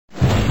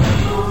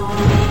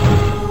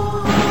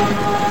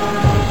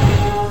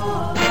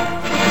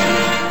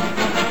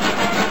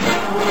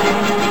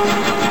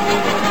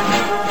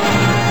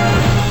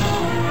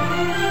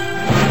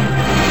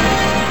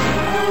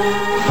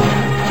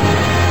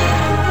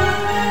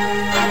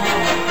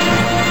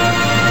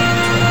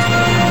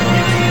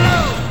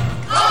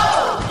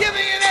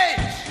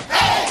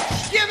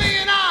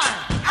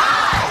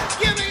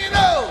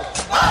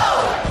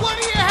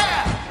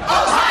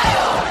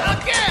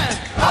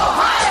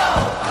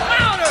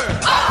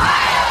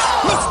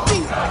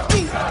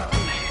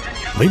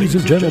Ladies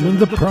and gentlemen,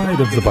 the pride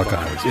of the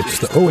Buckeyes. It's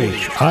the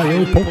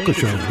OHIO Polka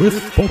Show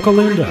with Polka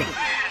Linda.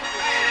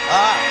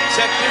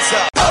 Check this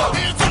out.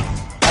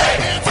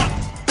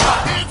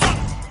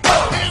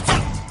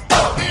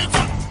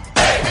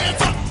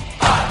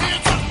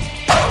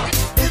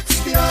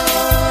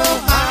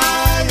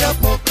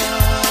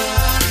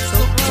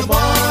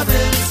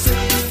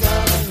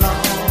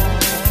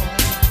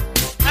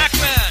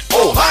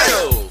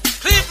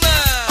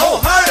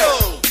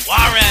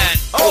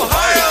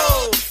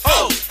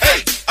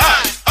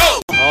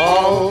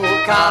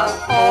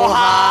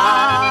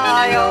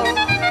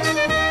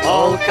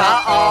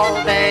 Polka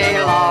all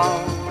day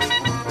long.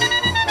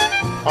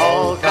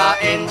 Polka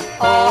in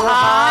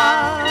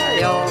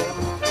Ohio,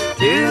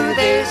 do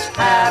this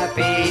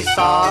happy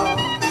song.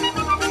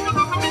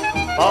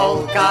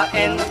 Polka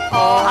in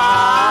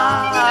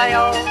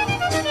Ohio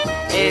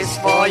is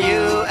for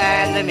you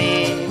and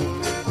me.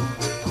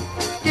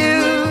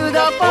 Do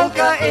the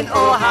polka in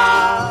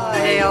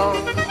Ohio,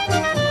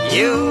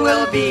 you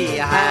will be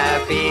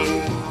happy.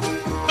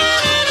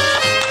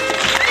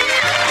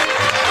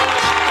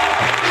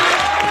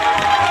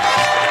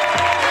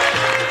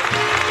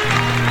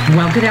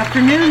 Well, good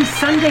afternoon.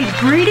 Sunday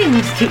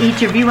greetings to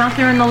each of you out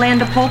there in the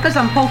land of polkas.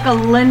 I'm Polka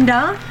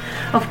Linda.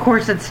 Of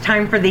course, it's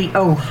time for the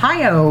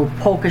Ohio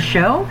Polka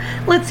Show.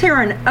 Let's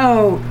hear an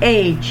O-H-I-O.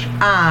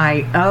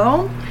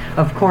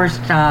 Of course,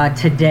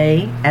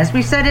 today, as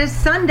we said, is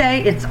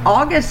Sunday. It's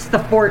August the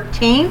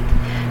 14th,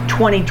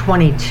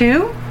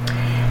 2022.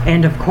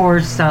 And of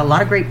course, a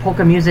lot of great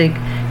polka music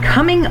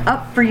coming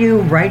up for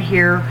you right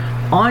here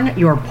on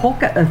your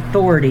Polka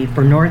Authority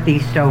for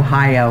Northeast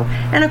Ohio,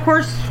 and of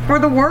course for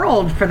the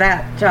world for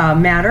that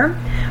matter.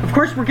 Of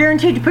course, we're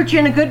guaranteed to put you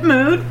in a good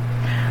mood.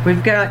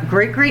 We've got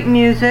great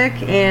music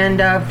and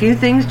a few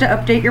things to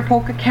update your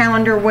polka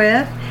calendar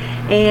with,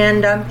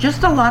 and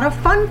just a lot of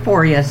fun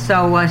for you,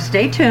 so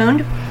stay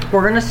tuned.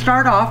 We're going to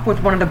start off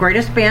with one of the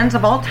greatest bands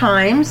of all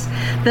times,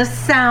 The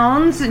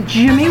Sounds,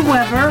 Jimmy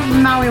Weber,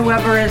 Maui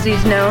Weber as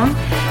he's known,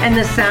 and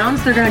The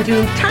Sounds. They're going to do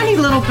a tiny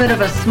little bit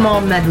of a small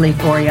medley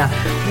for you,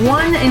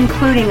 one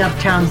including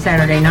Uptown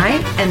Saturday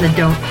Night and the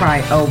Don't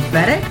Cry Oh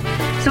Bet It.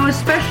 So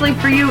especially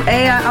for you,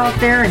 Aya out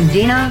there, and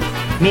Dina,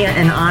 Mia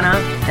and Anna,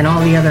 and all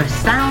the other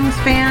Sounds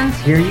fans,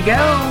 here you go.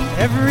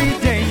 Every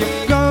day you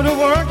go to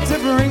work to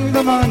bring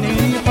the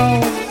money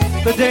home.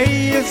 The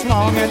day is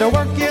long and the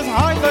work is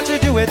hard, but you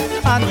do it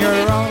on your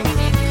own.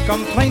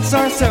 Complaints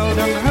are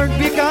seldom heard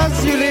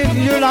because you live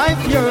your life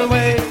your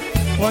way.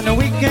 When the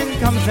weekend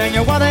comes and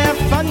you want to have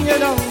fun, you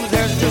know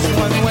there's just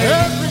one way.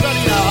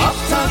 Everybody now,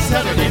 Uptown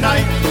Saturday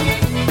night.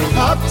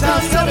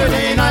 Uptown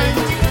Saturday night.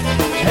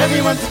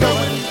 Everyone's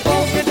going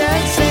polka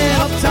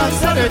dancing Uptown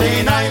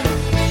Saturday night.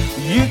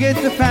 You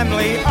get the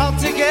family all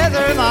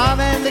together, mom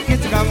and the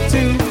kids come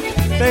too.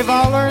 They've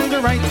all earned the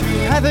right to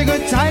have a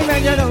good time,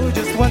 and you know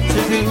just what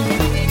to do.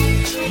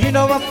 You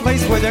know a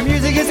place where the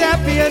music is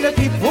happy and the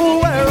people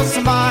wear a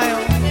smile,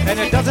 and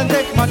it doesn't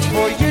take much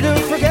for you to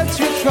forget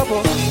your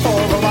trouble for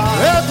a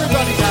while.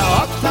 Everybody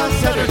now, Uptown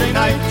Saturday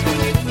night.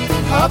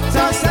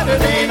 Uptown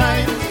Saturday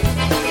night.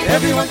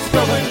 Everyone's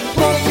going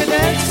polka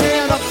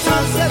dancing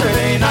Uptown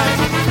Saturday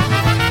night.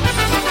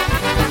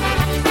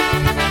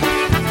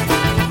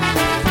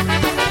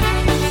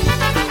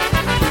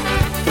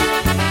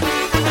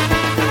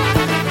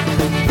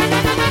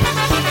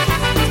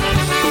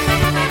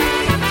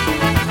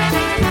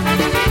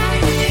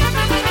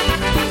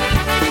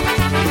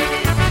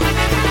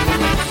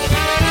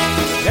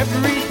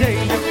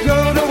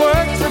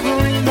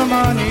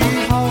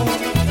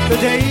 The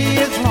day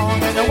is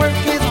long and the work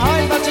is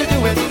hard, but you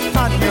do it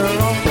on your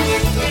own.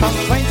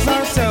 Complaints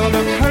are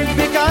seldom heard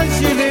because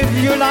you live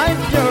your life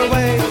your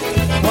way.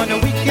 When the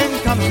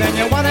weekend comes and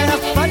you want to have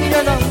fun,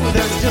 you know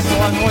there's just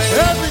one way.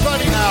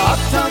 Everybody now,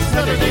 Uptown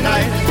Saturday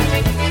night.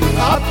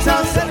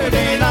 Uptown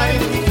Saturday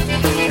night.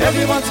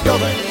 Everyone's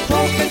going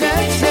polka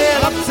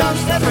dancing Uptown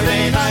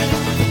Saturday night.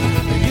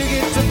 You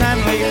get your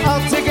family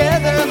all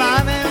together,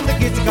 mom and the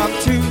kids come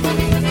too.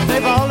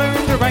 They've all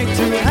earned the right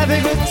to have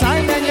a good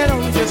time, and you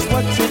know just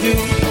what to do.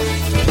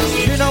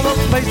 You know a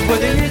place where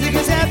the music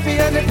is happy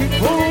and the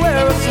people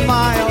wear a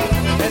smile,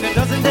 and it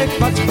doesn't take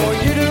much for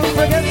you to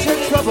forget your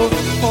trouble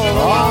for a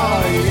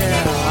while. Oh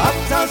yeah,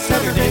 Uptown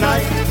Saturday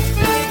night.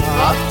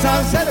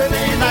 Uptown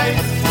Saturday night.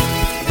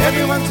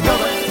 Everyone's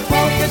going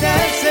polka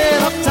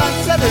dancing Uptown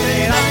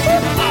Saturday night.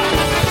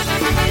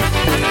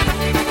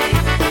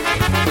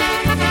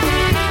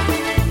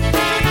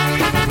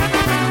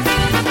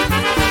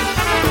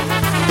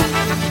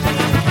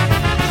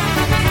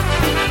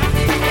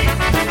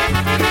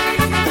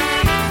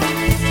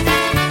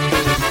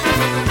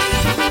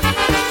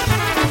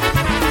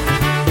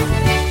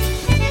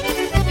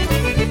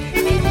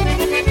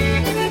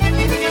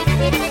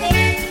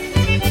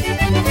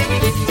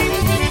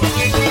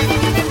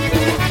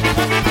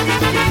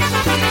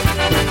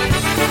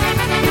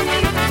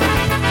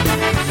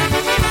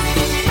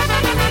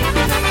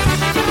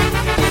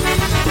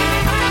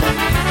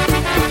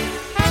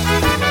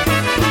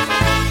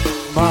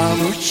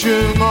 Mamusiu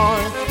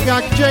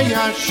jak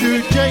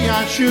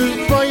dziejasiu,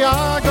 bo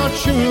ja go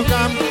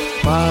szukam.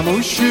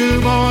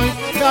 Mamusiu mój,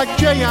 jak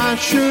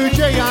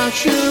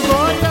dziejasiu, bo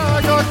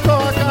ja go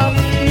kocham.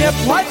 Nie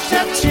płacz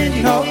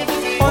dziewczyno,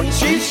 on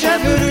ci się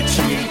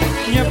wróci.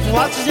 Nie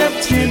płacz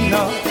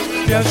dziewczyno,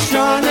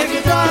 pierścionek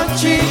dam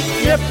ci.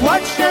 Nie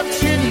płacz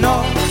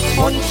dziewczyno,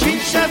 on ci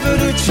się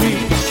wróci.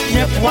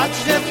 Nie płacz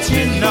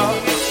dziewczyno,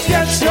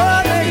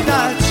 pierścionek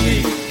dam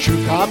ci.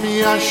 Szukam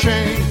ja się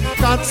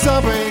na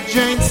cały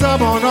dzień,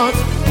 całą noc,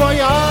 bo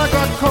ja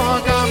go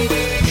kocham.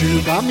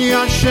 Szukam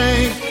ja się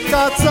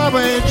na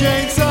cały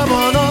dzień,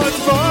 całą noc,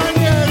 bo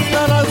nie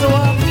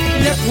znalazłam.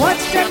 Nie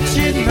płacz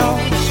dziewczyno,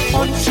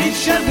 on ci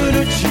się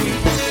wróci.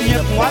 Nie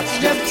płacz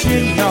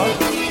dziewczyno,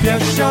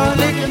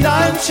 pierścionek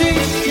dam ci.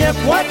 Nie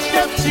płacz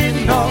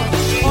dziewczyno,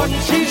 on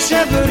ci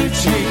się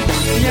wróci.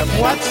 Nie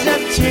płacz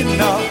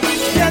dziewczyno,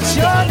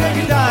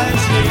 pierścionek dam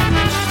ci.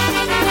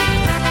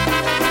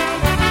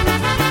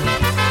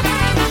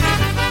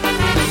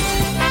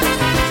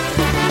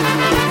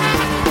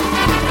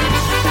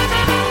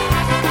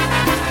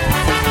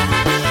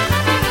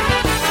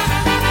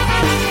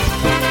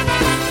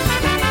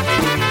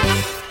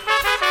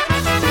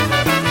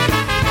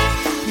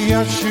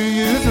 Jasiu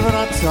już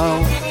wracał,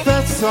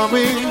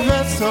 wesoły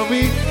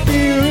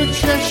i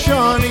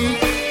ucieszony.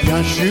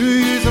 Jasiu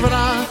już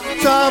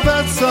wraca,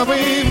 wesoły,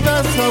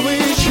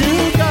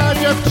 szuka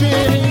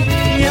dziewczyny.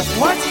 Nie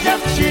płacz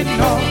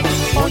dziewczyno,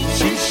 on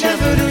ci się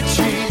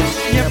wróci.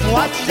 Nie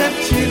płacz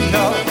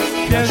dziewczyno,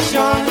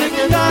 pierścionek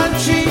dam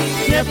ci.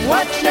 Nie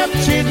płacz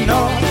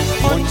dziewczyno,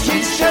 on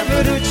ci się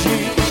wróci.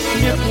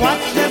 Nie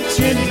płacz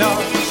dziewczyno,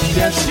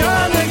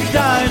 pierścionek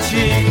dam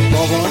ci.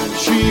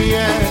 Powąci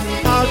je,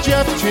 a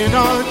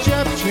dziewczyno,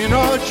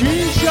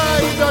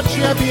 dzisiaj do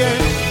ciebie.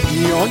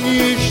 I on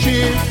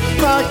jeździ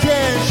na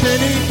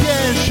kieszeni,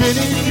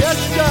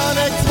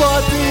 pierścionek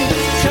złoty.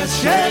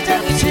 Ciesz się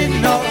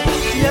dziewczyno,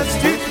 jest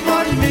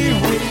twój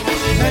miły,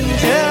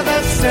 będzie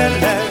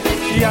wesele,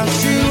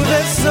 Jasiu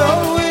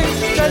wesoły.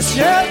 Ciesz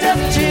się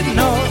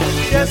dziewczyno,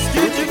 jest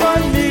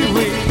twój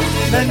miły,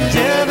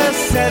 będzie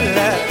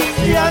wesele,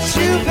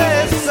 Jasiu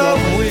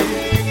wesoły.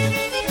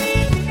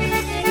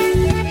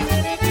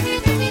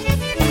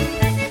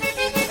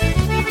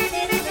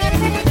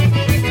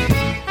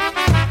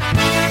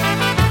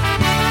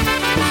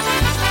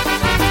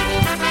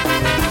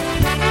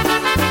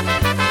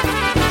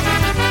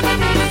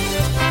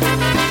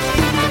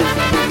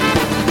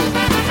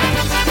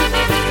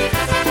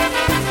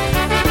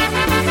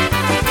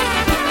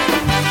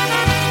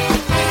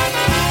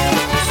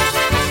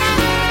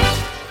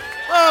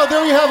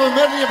 There you have a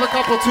medley of a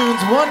couple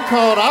tunes, one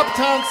called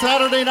Uptown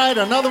Saturday Night,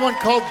 another one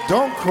called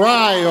Don't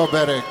Cry,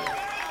 Obedek.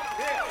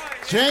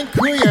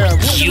 Dziękuję.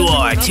 You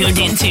are tuned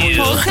into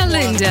Polka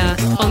Linda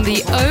on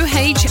the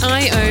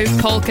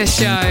OHIO Polka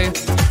Show.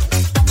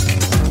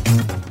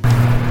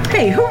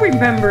 Hey, who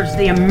remembers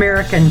the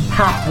American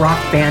pop rock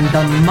band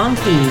The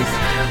Monkees?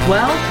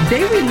 Well,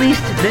 they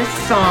released this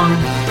song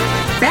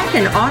back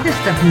in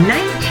August of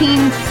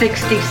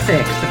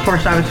 1966. Of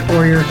course, I was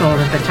 4 years old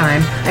at the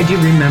time. I do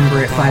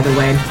remember it, by the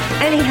way.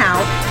 Anyhow,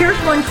 here's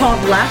one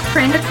called Last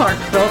Train to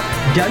Clarksville,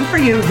 done for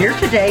you here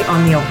today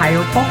on the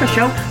Ohio Polka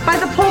Show by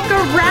the Polka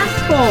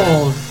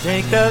Rascals.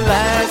 Take the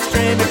last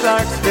train to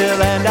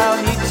Clarksville and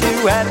I'll meet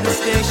you at the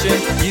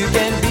station. You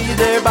can be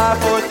there by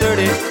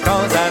 4:30,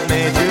 cause I've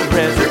made your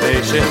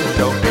reservation.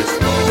 Don't be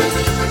slow.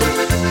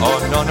 Oh,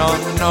 no, no,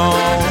 no.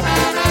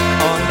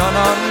 Oh, no,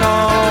 no, no.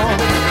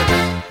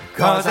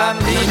 Cause I'm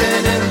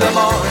leaving in the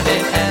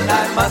morning and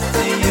I must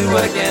see you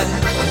again.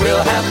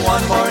 We'll have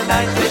one more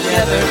night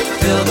together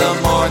till the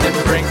morning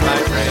brings my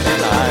train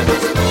and I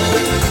must go.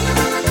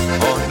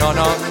 Oh, no,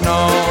 no, no.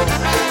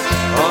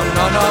 Oh,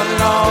 no, no,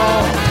 no.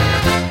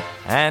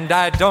 And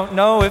I don't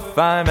know if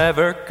I'm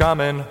ever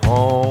coming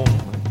home.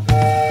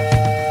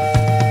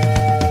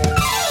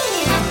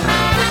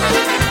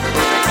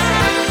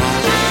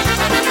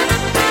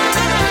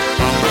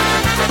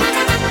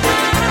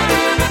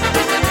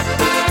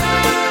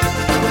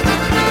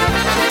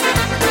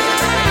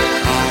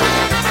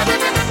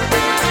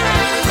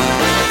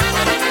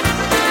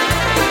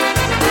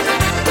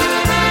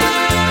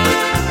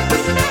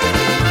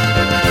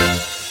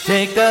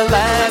 Take the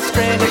last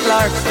train to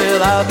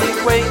Clarksville, I'll be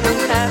waiting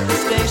at the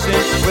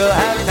station. We'll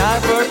have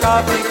time for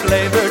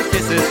coffee-flavored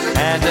kisses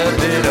and a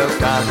bit of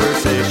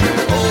conversation.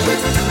 Oh.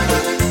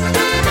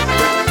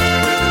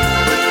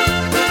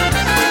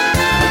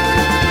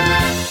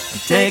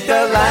 Take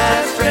the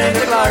last train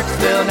to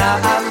Clarksville, now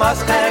I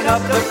must hang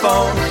up the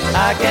phone.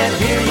 I can't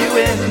hear you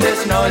in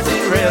this noisy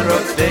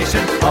railroad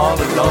station. All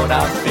alone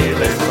I'm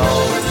feeling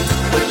low.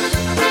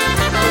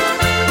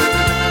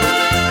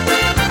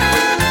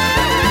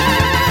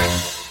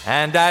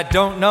 And I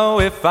don't know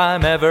if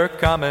I'm ever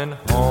coming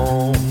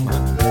home.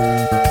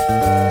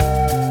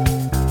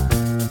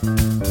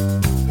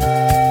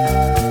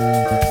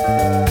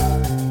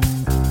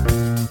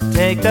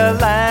 Take the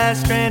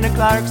last train to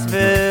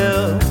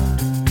Clarksville.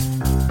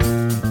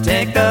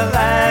 Take the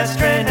last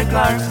train to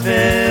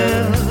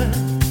Clarksville.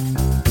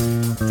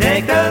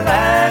 Take the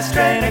last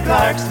train to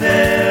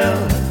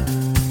Clarksville.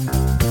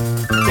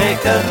 Take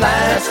the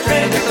last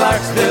train to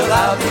Clarksville.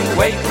 I'll be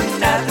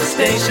waiting at the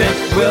station.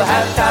 We'll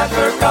have time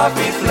for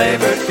coffee,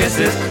 flavored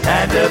kisses,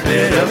 and a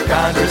bit of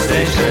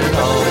conversation.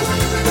 Oh.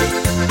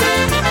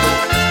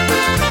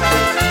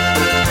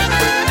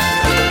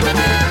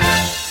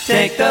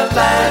 Take the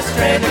last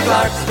train to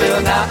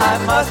Clarksville. Now I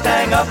must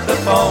hang up the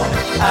phone.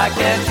 I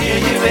can't hear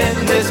you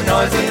in this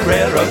noisy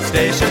railroad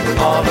station.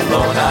 All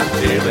alone I'm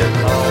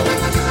feeling low.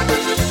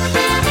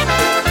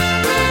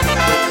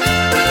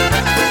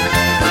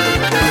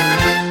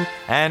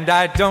 And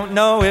I don't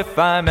know if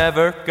I'm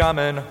ever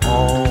coming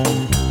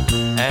home.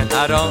 And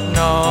I don't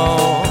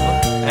know.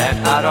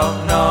 And I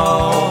don't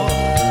know.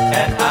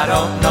 And I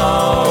don't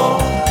know.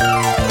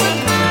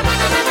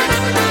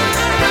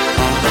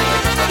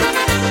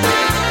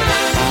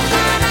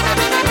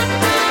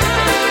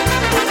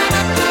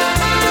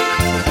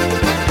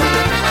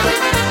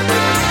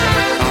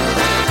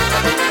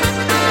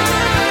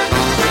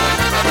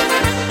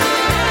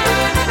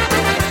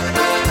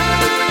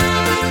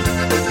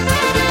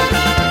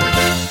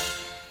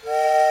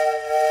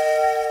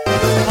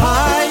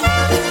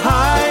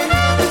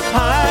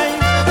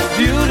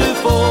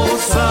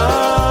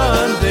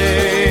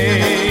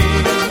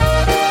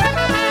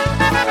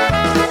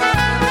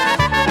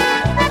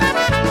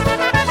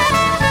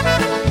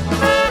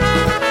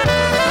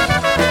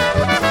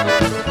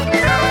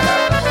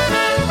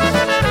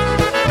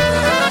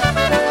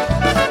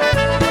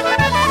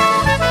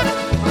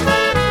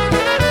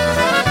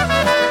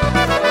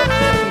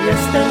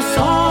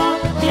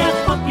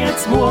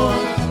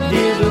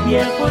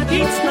 Lubię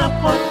chodzić na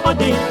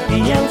podchody,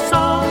 piję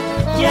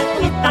sobie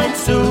i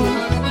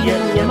tańcuję,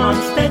 nie mam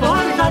z tego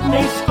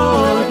żadnej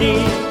szkody.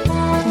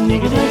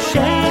 Nigdy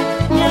się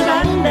nie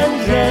będę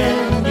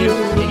żenił,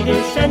 nigdy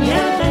się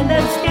nie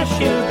będę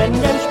spieszył,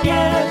 będę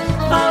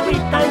śpiewał i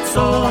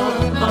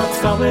tańcował,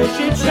 całe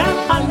życie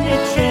Pan mnie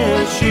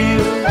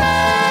cieszył.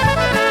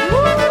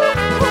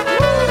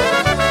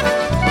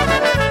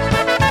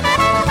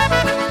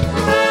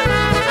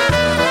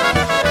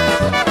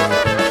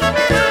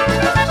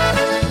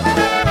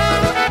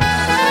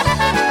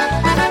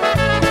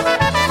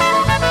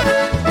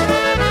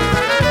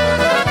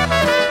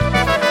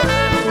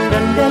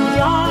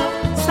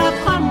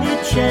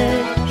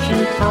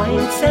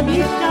 Tańcem i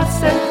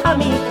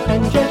piosenkami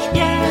będzie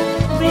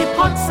śpiewy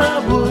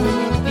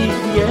pocałunki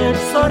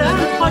wieczorem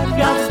pod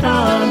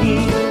gwiazdami.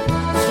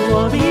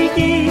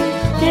 Słowiki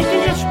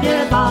pięknie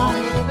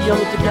śpiewają,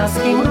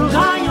 gwiazdki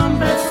mrugają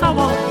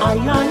wesoło, a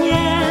ja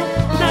nie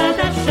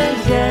będę się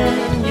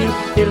żenił,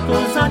 tylko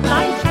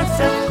zatańczę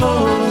se w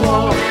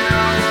koło.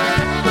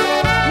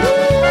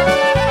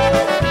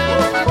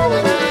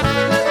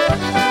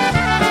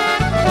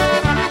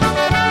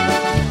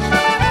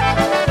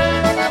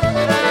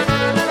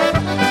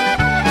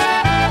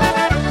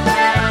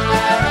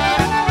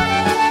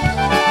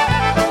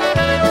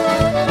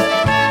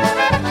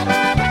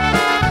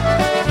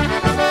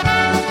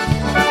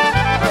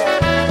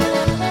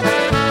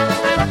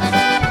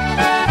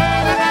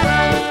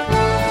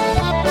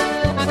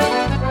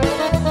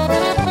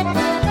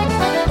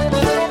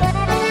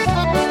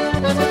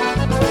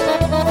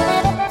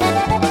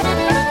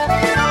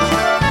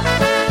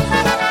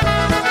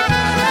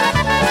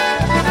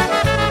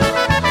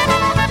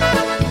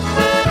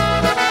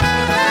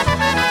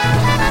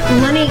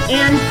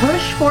 And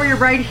push for you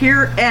right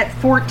here at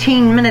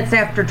 14 minutes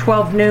after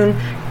 12 noon.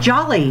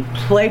 Jolly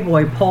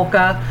Playboy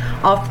Polka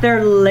off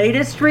their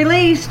latest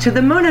release, To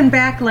the Moon and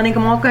Back, Lenny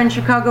Gomulka and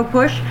Chicago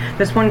Push.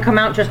 This one come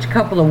out just a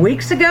couple of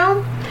weeks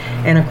ago.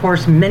 And of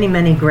course, many,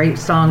 many great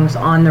songs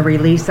on the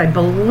release. I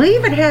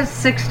believe it has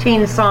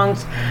 16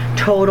 songs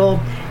total.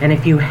 And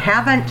if you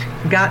haven't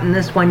gotten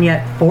this one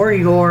yet for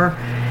your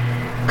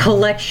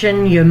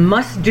collection, you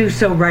must do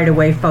so right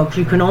away, folks.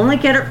 You can only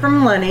get it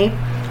from Lenny.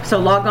 So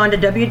log on to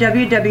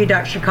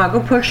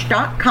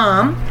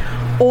www.chicagopush.com,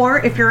 or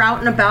if you're out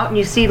and about and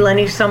you see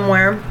Lenny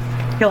somewhere,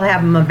 he'll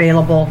have them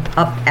available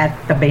up at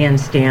the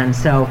bandstand.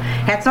 So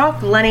hats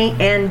off, Lenny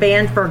and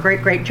band, for a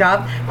great, great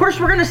job. Of course,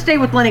 we're going to stay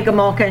with Lenny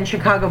Gomulka and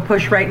Chicago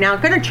Push right now.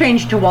 Going to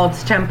change to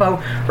waltz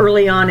tempo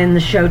early on in the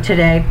show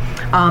today.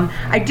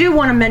 I do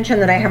want to mention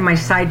that I have my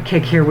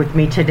sidekick here with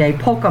me today,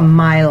 Polka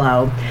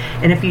Milo.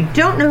 And if you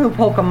don't know who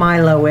Polka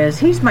Milo is,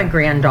 he's my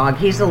grand dog.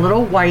 He's a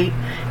little white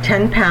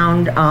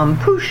 10-pound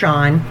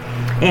Pouchon.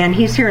 And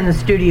he's here in the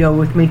studio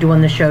with me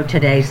doing the show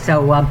today.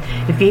 So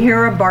if you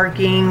hear a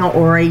barking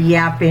or a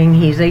yapping,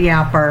 he's a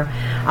yapper,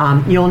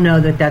 you'll know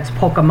that that's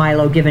Polka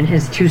Milo giving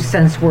his 2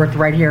 cents worth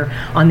right here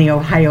on the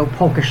Ohio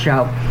Polka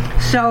Show.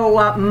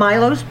 So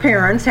Milo's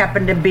parents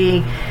happen to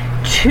be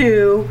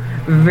 2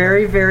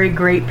 very, very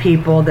great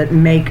people that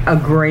make a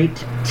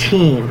great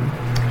team.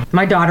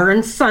 My daughter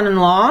and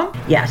son-in-law,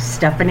 yes,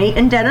 Stephanie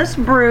and Dennis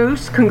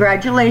Bruce,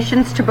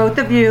 congratulations to both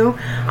of you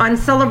on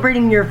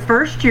celebrating your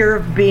first year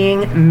of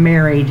being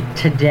married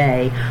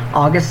today,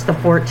 August the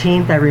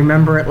 14th. I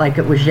remember it like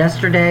it was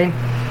yesterday.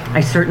 I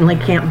certainly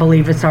can't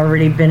believe it's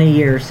already been a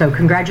year. So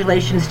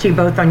congratulations to you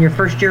both on your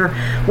first year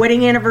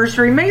wedding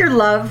anniversary. May your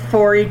love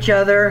for each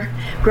other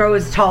grow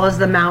as tall as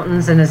the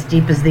mountains and as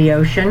deep as the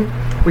ocean.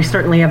 We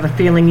certainly have a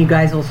feeling you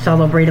guys will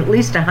celebrate at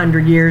least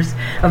 100 years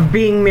of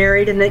being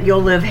married and that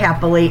you'll live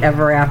happily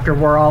ever after.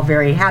 We're all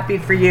very happy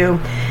for you.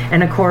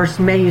 And of course,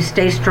 may you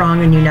stay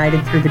strong and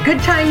united through the good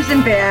times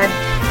and bad,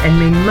 and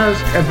may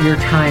most of your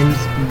times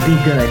be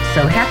good.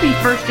 So happy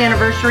first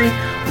anniversary.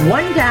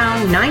 1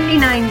 down,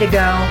 99 to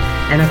go.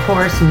 And of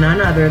course, none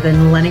other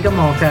than Lenny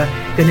Gomulka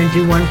gonna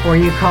do one for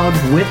you called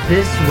With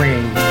This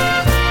Ring.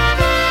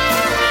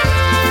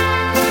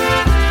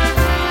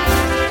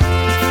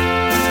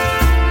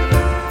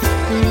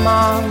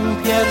 Mam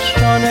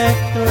pierścionek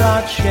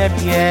dla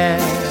ciebie.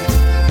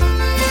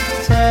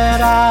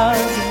 Teraz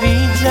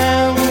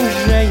widzę,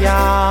 że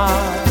ja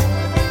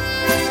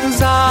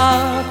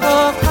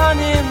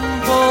zakochanym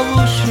po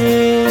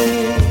uszy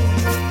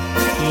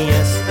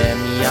jestem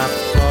ja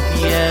w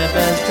tobie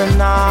bez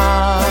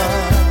dna.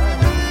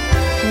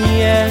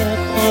 Niech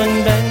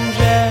on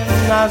będzie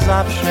na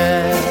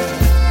zawsze,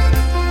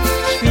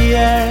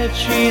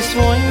 świeci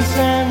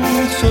słońcem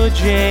co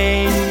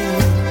dzień.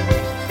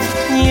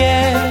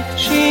 Niech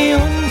ci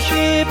on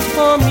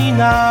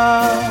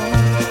przypomina,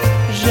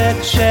 że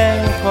cię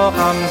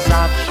kocham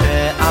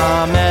zawsze.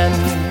 Amen.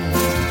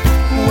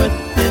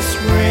 With this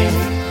ring,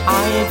 I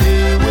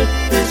do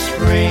with this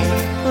ring.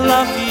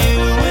 Love you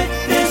with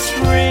this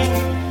ring.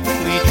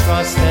 We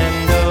trust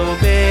and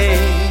obey.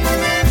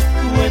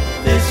 With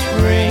this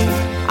ring,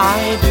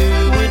 I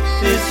do with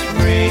this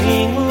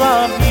ring.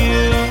 Love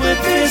you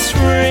with this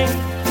ring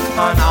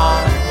on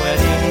our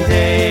wedding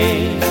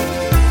day.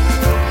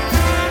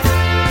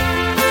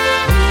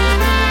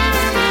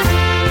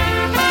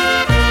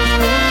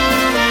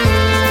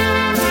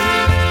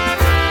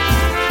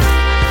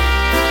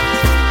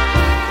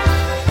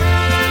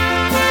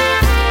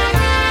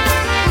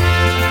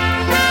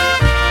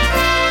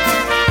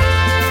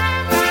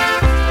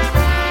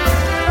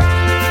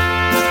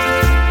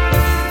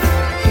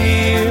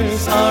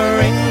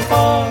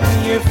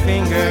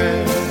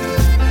 Finger.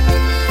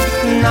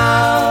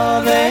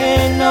 Now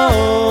they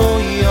know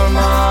you're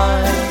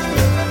mine.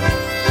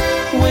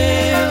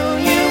 Will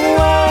you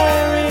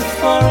wear it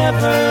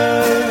forever?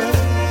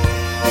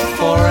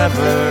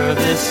 Forever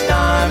this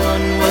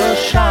diamond will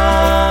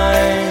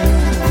shine.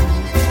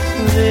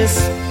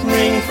 This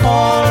ring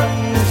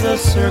forms a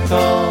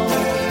circle.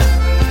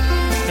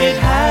 It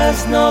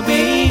has no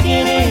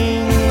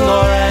beginning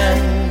or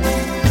end.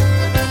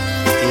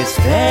 It's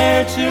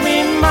there to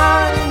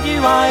remind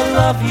you I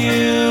love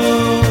you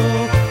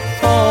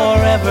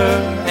forever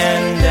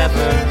and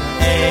ever.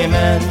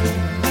 Amen.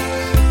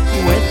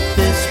 With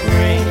this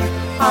ring,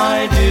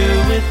 I do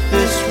with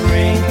this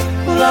ring.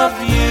 Love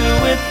you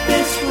with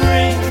this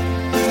ring.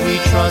 We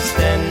trust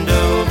and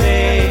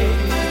obey.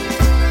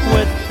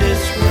 With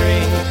this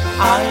ring,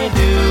 I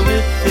do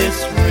with this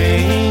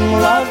ring.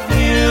 Love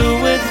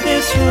you with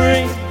this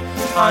ring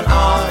on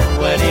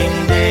our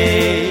wedding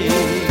day.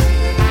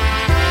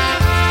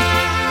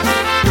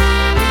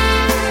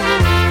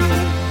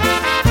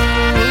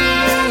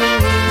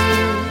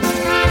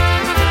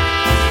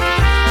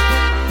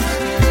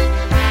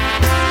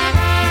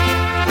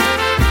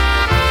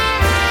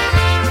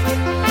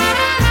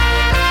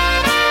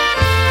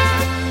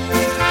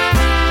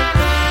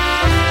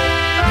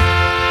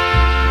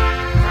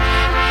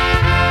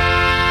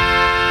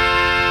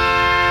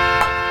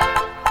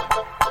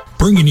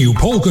 Bringing you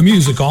polka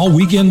music all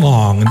weekend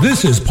long.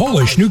 This is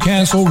Polish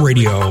Newcastle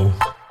Radio.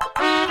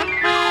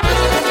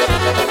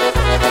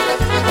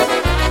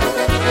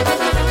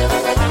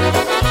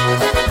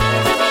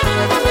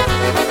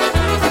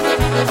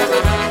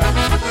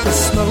 The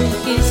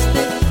smoke is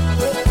thick,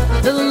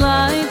 the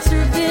lights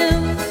are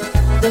dim,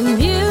 the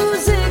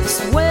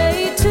music's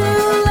way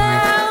too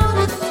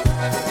loud.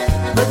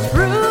 But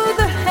through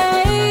the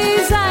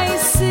haze I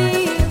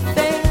see a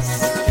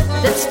face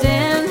that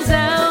stands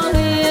out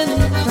in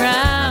the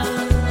crowd.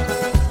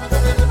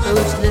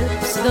 Those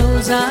lips,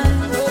 those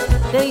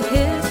eyes, they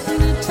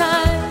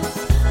hypnotize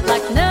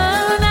like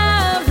none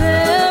I've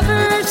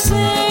ever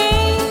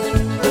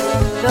seen.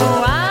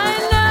 Though I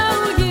know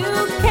you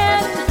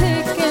can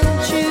pick and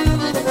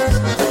choose,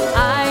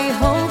 I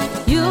hope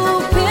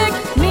you'll pick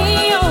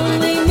me,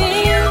 only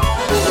me.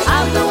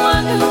 I'm the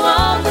one who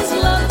always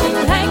loved you,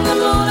 hang the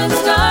moon and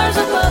stars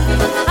above you.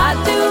 I'd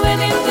do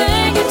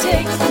anything it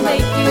takes to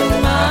make you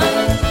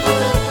mine.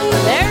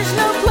 There's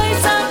no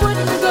place I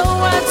wouldn't go,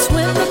 I'd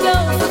swim the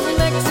Gulf of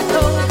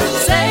Mexico.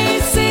 Say,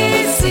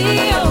 see,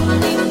 see, oh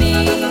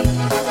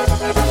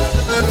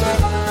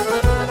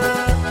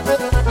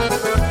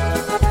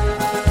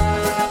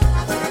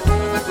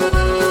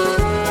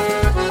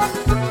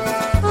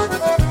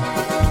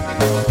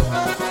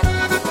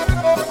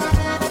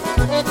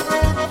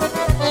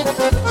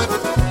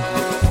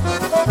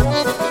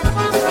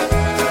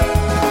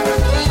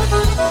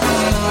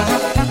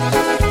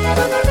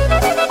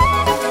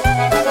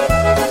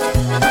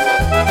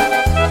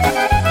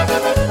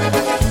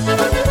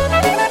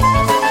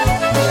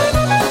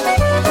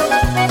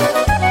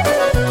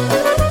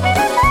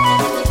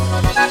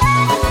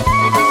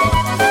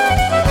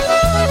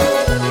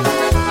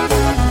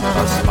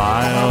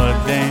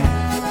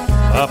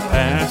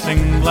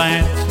passing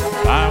glance,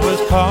 I was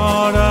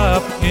caught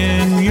up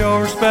in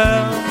your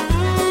spell.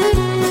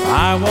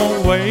 I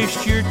won't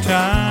waste your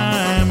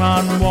time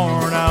on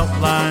worn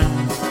out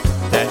lines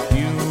that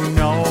you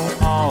know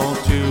all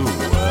too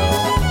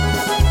well.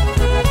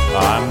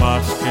 I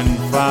must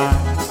confide,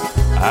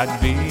 I'd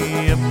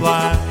be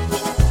obliged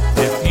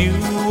if you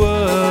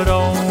would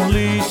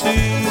only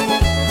see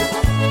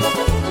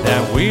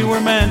that we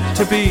were meant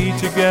to be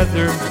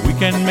together. We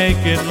can make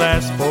it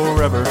last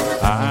forever.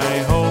 I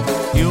hope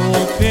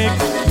you'll pick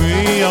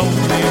me,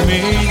 only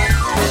me.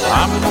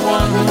 I'm the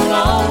one who'll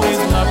always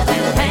love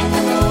you, hang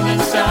the moon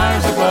and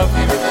stars above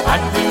you.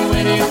 I'd do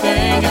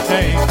anything it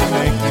takes to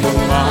make you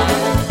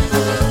mine.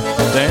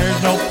 There's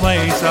no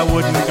place I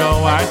wouldn't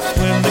go. I'd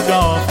swim the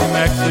Gulf of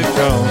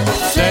Mexico.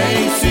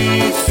 Say,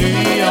 see,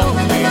 see,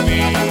 only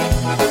me.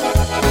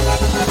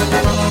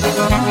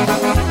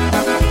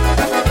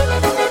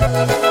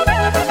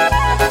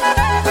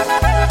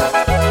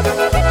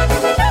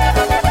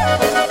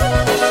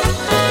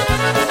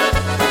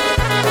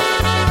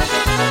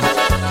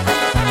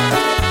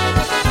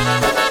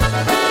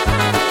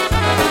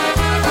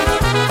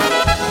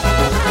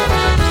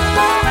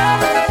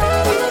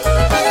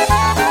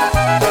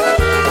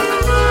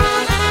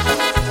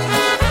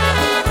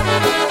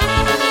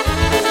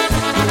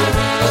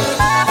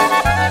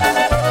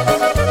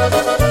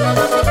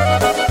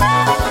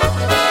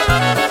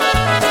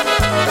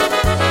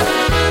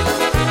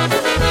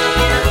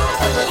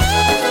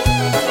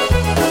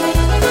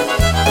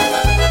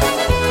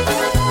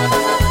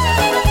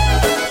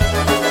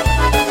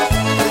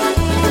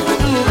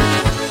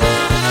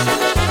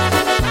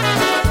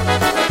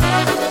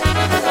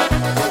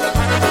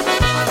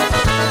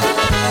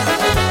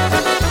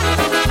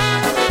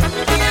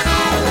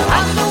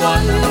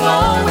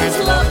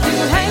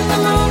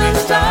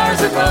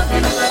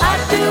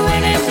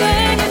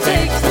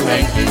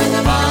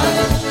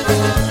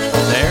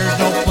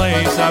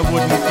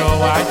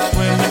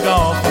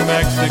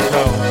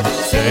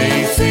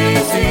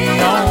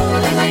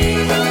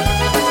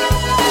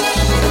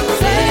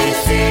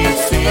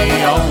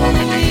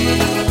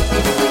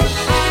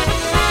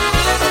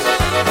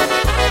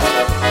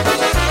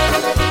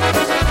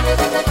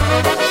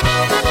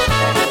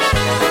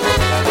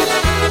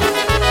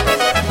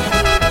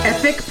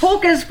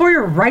 Polkas for you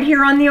right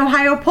here on the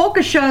Ohio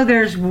Polka Show.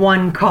 There's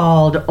one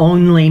called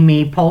Only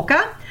Me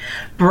Polka,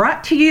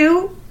 brought to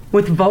you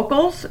with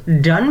vocals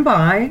done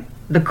by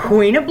the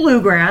Queen of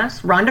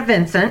Bluegrass, Rhonda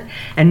Vincent,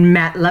 and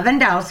Matt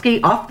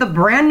Lewandowski, off the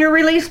brand new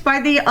release by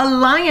the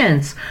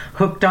Alliance,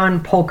 Hooked on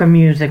Polka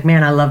Music.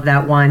 Man, I love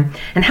that one.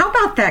 And how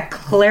about that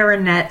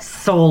clarinet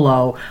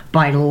solo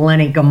by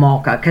Lenny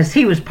Gomulka, because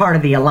he was part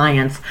of the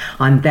Alliance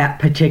on that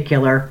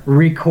particular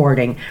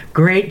recording.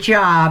 Great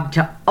job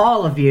to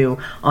all of you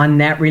on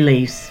that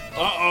release.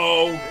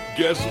 Uh-oh,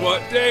 guess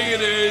what day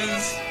it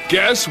is?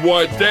 Guess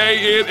what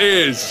day it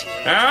is?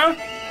 Huh?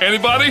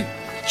 Anybody?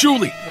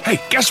 Julie, hey,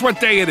 guess what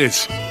day it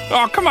is?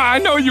 Oh, come on, I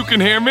know you can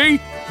hear me.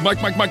 Mike.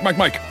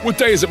 What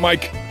day is it,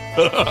 Mike?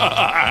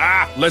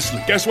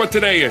 Leslie, guess what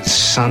today is?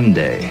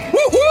 Sunday.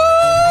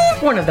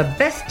 Woo-hoo! One of the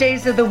best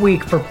days of the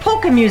week for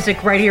polka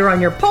music right here on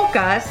your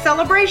Polka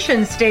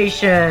Celebration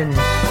Station.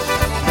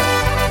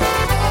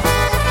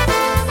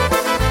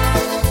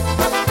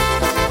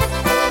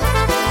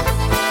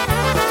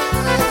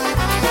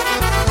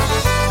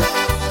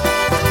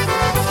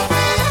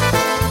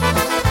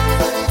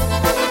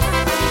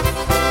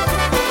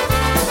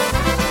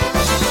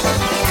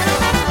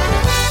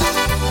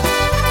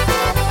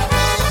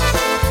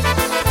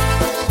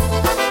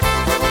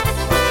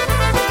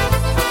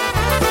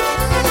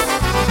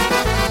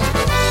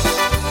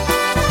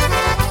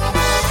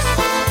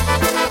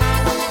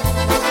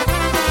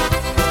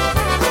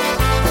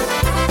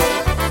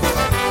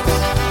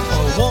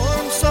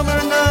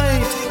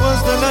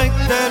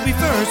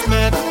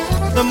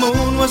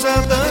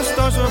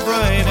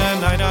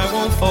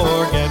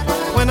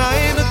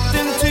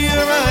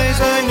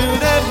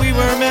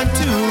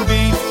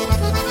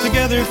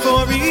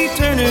 For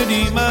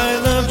eternity, my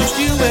love, just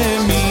you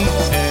and me.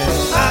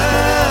 And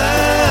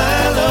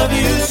I love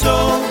you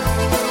so.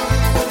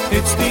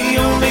 It's the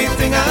only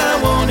thing I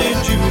wanted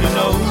you to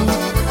know.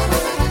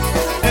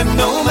 And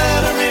no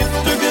matter if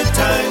through good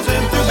times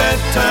and through bad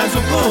times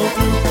we'll pull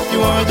through,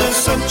 you are the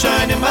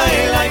sunshine in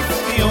my life.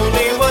 The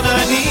only one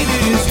I need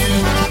is you.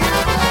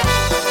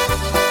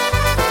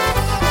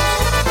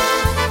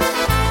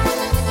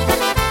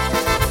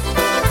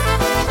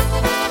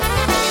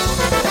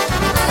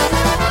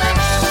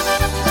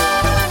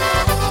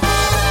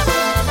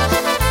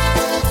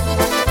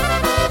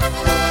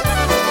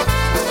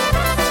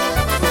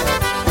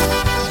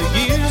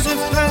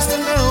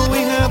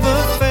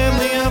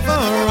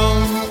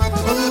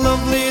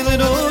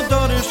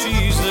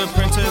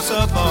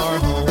 Of our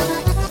home,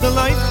 the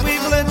life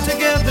we've led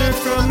together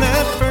from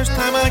that first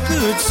time I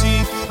could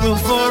see, we'll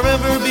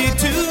forever be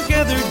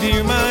together,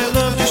 dear, my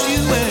love, just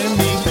you and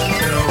me.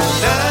 And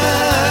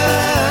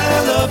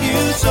I love you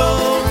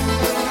so.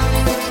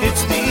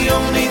 It's the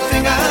only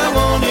thing I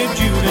wanted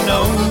you to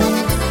know.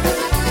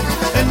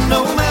 And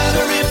no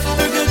matter if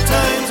they're good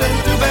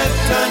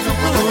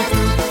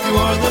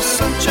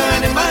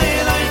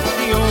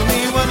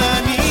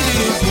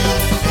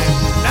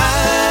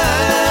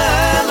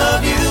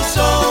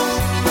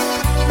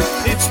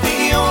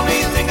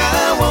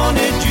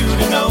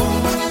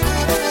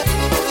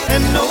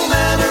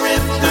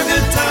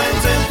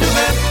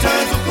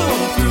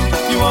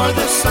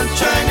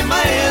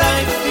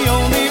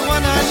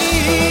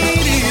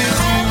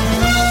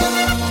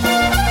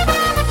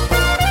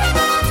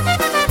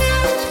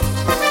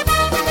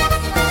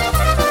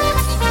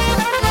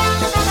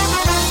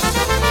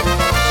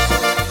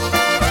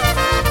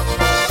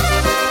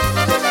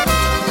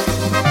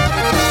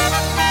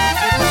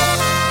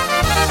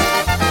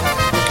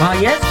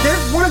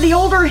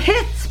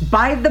hits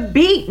by The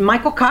Beat,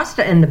 Michael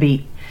Costa and The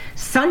Beat.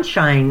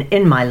 Sunshine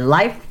in My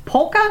Life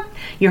Polka.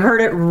 You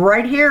heard it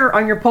right here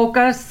on your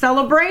Polka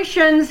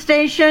Celebration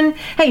station.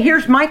 Hey,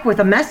 here's Mike with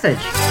a message.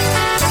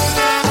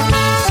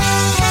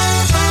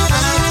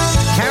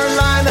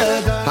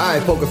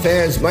 Hi, Polka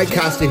fans. Mike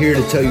Costa here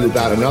to tell you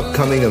about an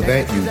upcoming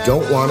event you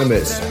don't want to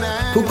miss.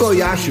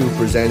 Pukoyashu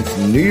presents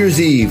New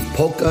Year's Eve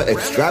Polka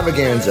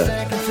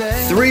Extravaganza.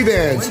 3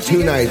 bands,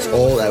 2 nights,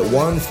 all at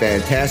one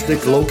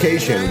fantastic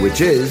location,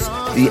 which is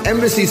the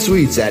Embassy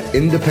Suites at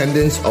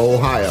Independence,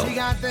 Ohio.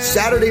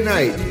 Saturday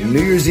night,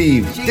 New Year's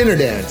Eve, dinner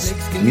dance.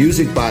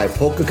 Music by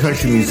polka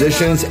country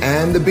musicians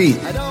and The Beat.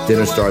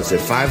 Dinner starts at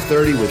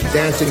 5:30 with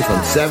dancing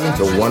from 7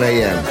 to 1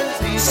 a.m.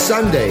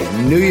 Sunday,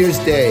 New Year's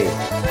Day,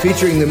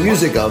 featuring the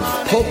music of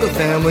Polka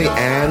Family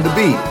and The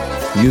Beat.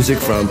 Music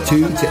from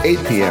 2 to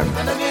 8 p.m.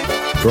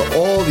 For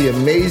all the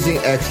amazing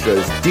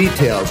extras,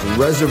 details, and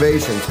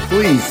reservations,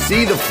 please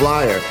see the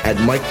flyer at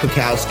Mike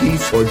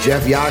Pekowski's or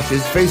Jeff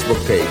Yash's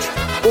Facebook page.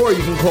 Or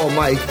you can call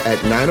Mike at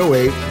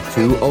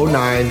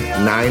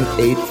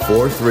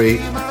 908-209-9843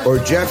 or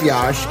Jeff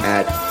Yash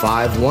at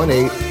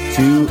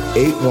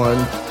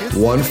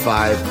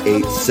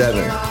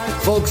 518-281-1587.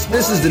 Folks,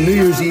 this is the New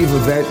Year's Eve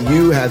event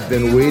you have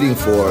been waiting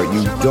for.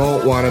 You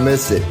don't want to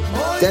miss it.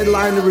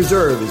 Deadline to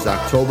reserve is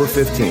October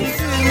 15th.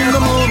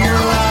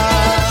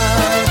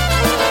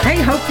 Hey,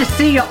 hope to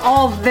see you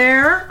all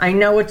there. I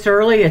know it's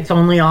early, it's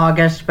only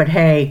August, but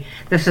hey,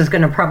 this is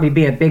going to probably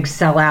be a big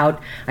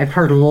sellout. I've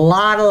heard a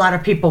lot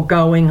of people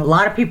going, a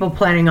lot of people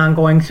planning on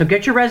going, so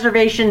get your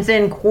reservations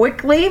in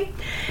quickly.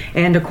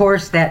 And of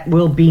course, that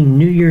will be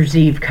New Year's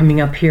Eve coming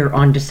up here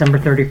on December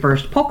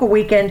 31st, Polka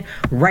Weekend,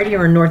 right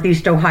here in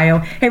Northeast Ohio.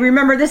 Hey,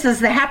 remember, this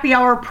is the Happy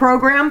Hour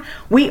program.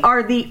 We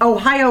are the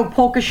Ohio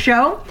Polka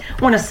Show.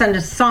 I want to send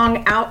a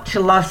song out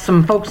to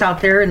some folks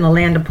out there in the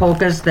land of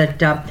polkas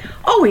that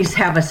always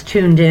have us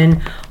tuned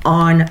in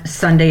on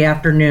Sunday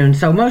afternoon.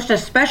 So most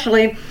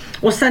especially,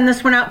 we'll send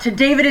this one out to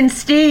David and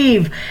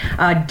Steve,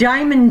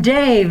 Diamond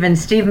Dave and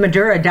Steve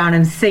Madura down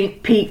in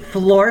St. Pete,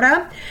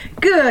 Florida.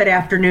 Good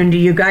afternoon to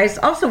you guys.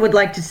 Also would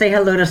like to say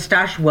hello to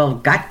Stash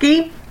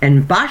Wilgotki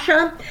and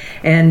Basha,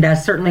 and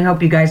certainly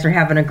hope you guys are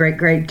having a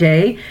great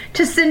day.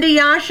 To Cindy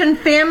Yash and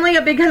family,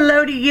 a big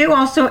hello to you.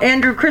 Also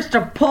Andrew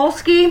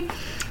Kristopolsky,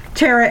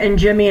 Tara and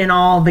Jimmy and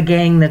all the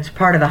gang that's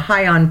part of the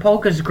High on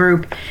Polkas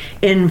group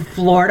in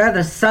Florida,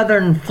 the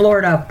Southern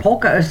Florida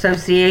Polka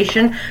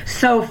Association,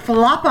 so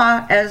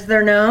FLOPA as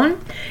they're known.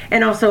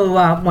 And also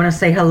want to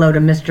say hello to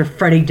Mr.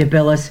 Freddie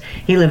DeBillis.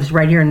 He lives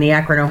right here in the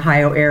Akron,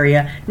 Ohio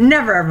area.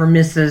 Never ever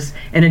misses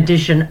an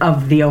edition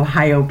of the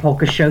Ohio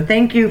Polka Show.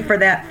 Thank you for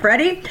that,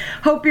 Freddie.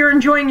 Hope you're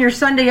enjoying your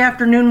Sunday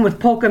afternoon with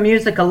polka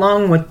music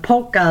along with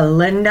Polka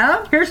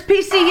Linda. Here's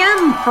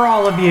PCM for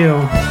all of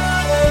you.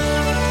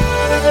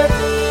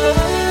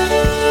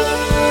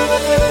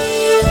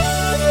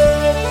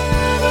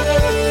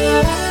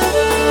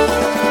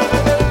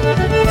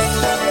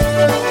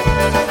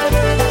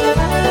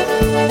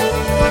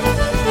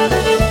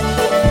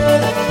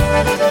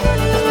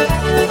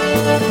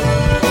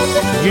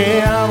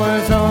 Yeah, I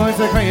was always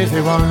a crazy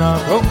one. I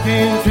broke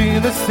into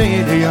the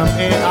stadium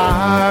and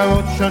I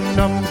wrote your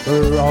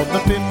number on the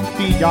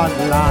 50-yard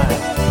line.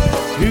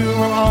 You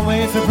were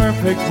always a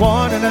perfect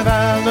one and a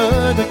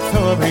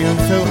valedictorian.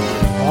 So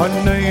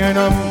under your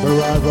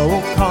number I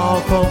wrote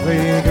call for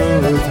a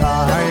good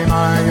time.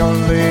 I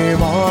only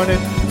wanted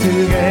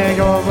to get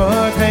your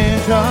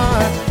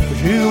attention, but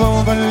you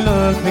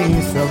overlooked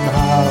me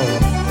somehow.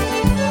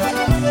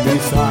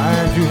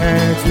 Besides, you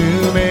had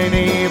too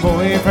many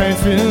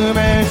boyfriends to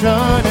mention,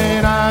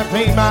 and I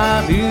played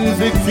my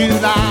music too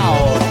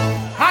loud.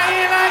 How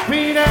you like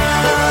me now?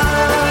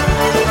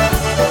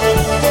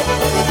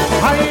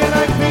 How you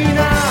like me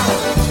now?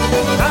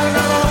 I'm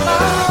on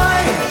my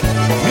way.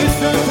 Used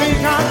to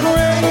think I'm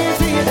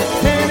crazy,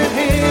 standing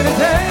here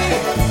today.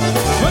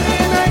 Would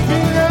you like me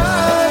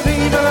now?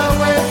 Even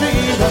always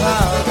dream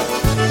about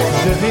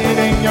just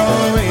hitting your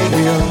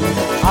radio.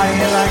 How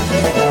you like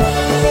me now?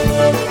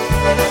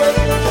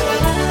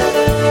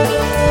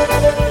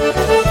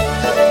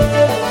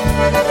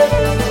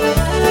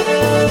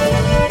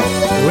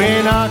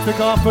 When I took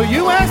off for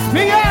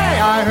USPA,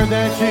 I heard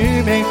that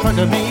you made fun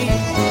of me.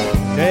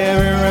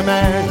 Never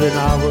imagined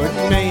I would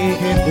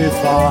make it this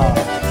far.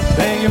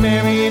 Then you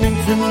married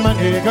into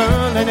money,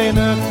 girl, and in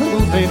a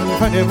cool and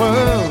funny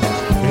world.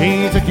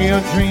 He took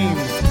your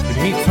dreams, and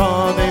he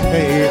saw they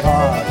paid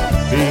hard.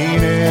 He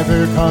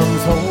never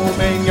comes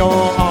home, and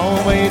you're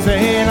always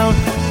alone.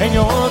 And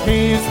your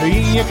kids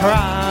hear you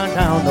cry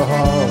down the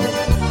hall.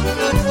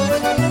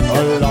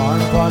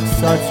 Alarm clock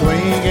starts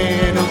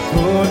ringing.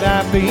 Who could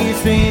that be?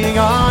 Sing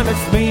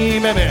honestly,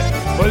 baby.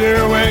 Well,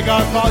 your wake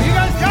up call. You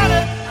guys got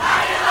it.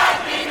 How do you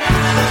like me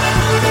now?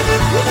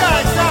 You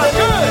guys sound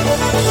good.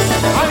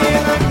 How do you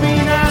like me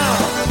now?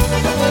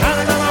 I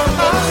don't know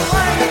my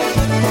way.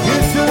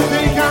 Used to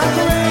think I'm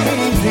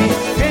crazy.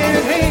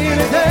 Can't hear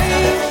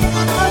today.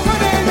 I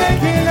couldn't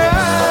make you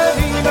love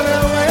even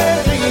though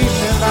we're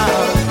dreaming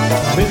about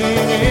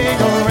living in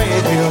your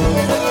radio.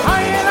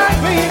 How do you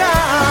like me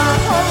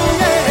now? Oh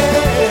yeah.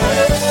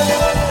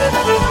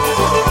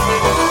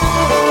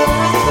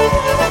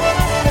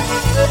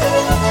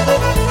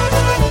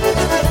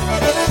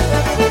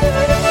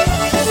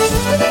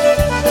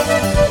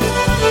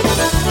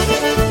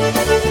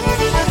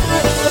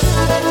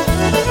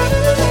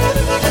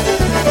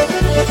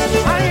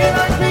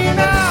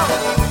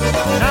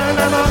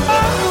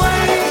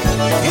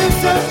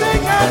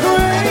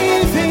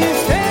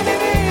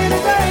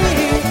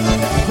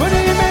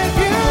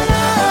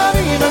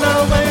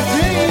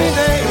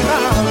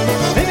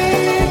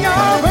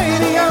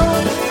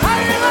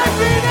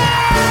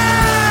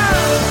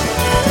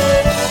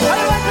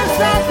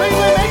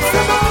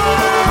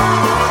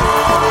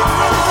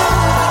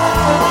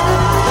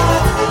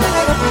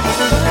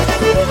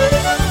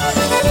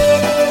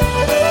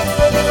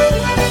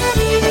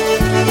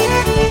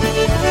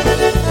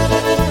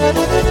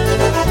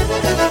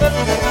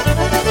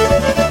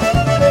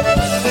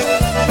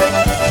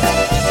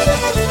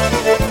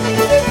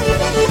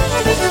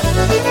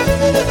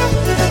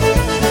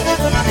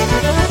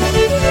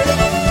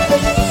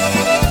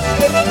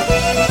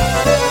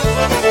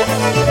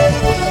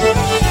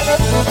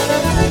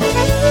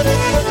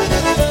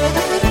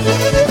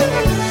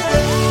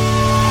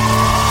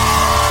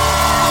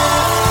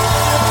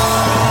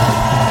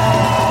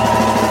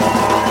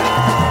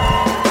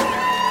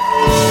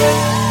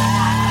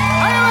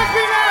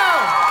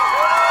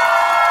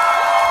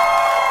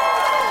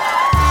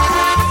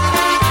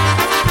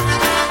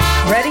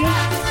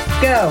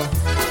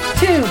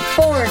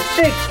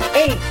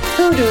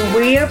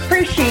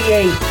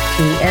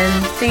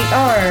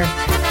 PNCR,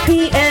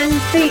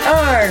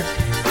 PNCR,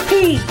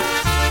 PNCR,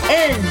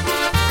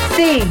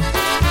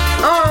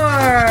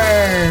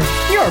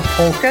 your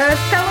polka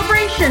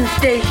celebration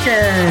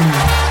station.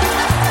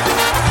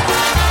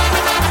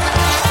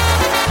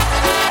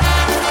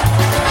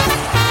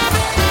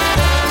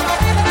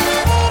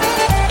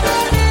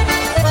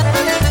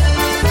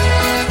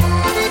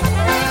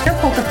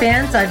 Polka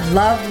fans, I'd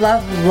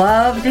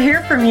love to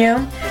hear from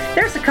you.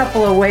 There's a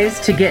couple of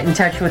ways to get in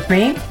touch with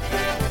me.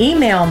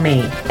 Email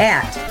me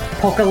at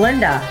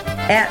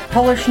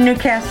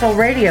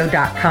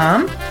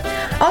polkalinda@polishnewcastleradio.com.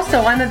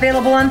 Also, I'm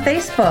available on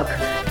Facebook.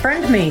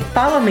 Friend me,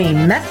 follow me,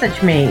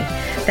 message me.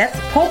 That's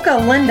Polka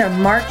Linda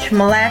March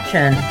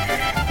Malachin.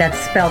 That's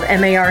spelled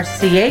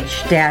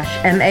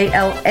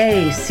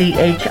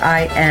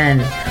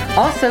MARCH-MALACHIN.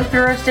 Also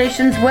through our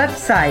station's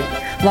website.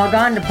 Log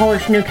on to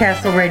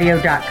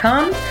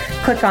PolishNewcastleRadio.com,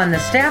 click on the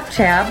staff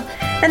tab,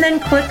 and then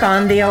click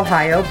on the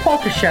Ohio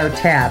Polka Show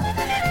tab.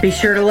 Be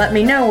sure to let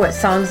me know what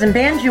songs and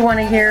bands you want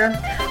to hear.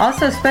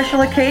 Also special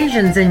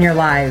occasions in your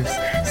lives.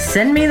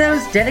 Send me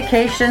those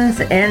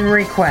dedications and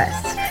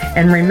requests.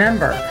 And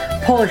remember,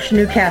 Polish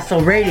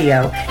Newcastle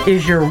Radio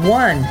is your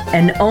one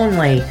and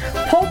only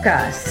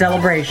polka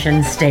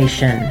celebration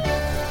station.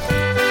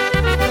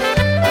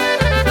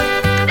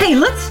 Hey,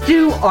 let's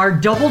do our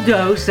double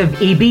dose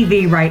of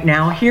EBV right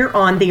now here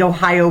on the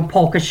Ohio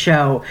Polka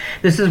Show.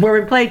 This is where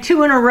we play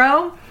two in a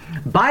row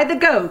by the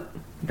GOAT,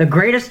 the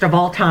greatest of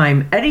all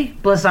time, Eddie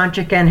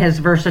Blazonczyk and his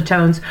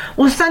Versatones.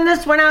 We'll send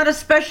this one out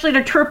especially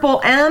to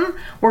Triple M.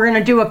 We're going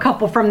to do a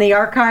couple from the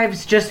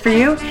archives just for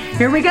you.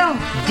 Here we go.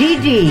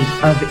 DD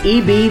of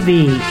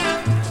EBV.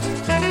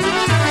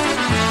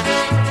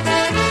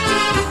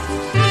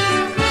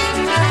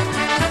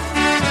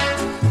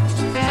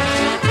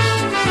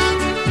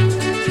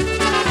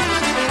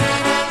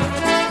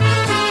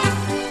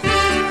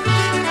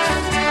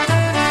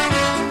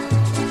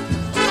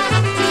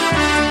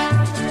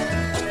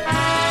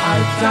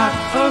 Got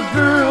a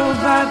girl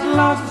that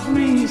loves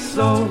me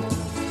so.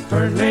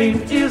 Her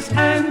name is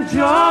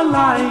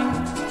Angeline.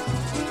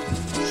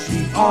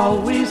 She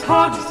always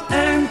hugs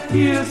and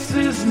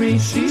kisses me.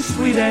 She's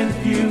sweet and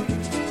cute,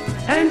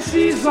 and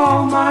she's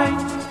all mine.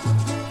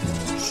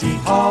 She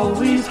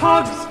always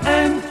hugs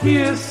and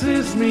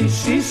kisses me.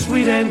 She's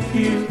sweet and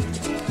cute,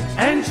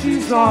 and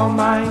she's all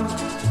mine.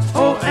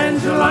 Oh,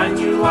 Angeline,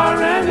 you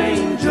are an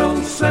angel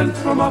sent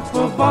from up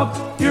above.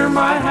 You're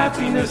my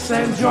happiness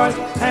and joy,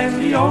 and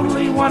the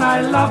only one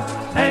I love.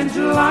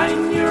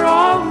 Angeline, you're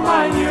all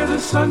mine. You're the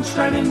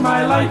sunshine in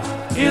my life.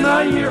 In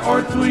a year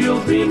or two,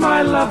 you'll be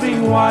my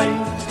loving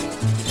wife.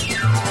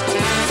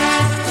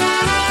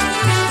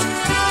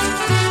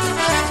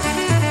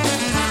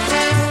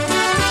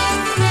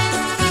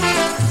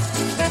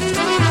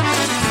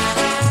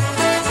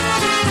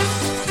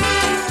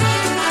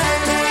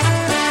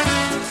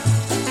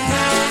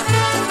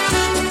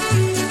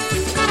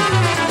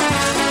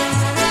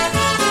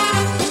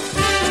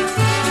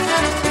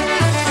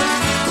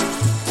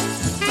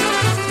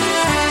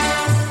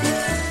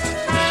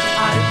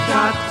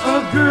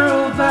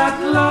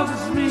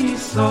 Loves me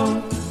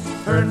so.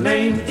 Her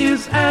name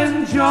is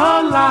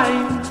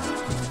Angeline.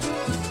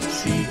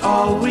 She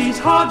always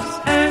hugs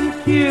and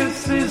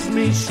kisses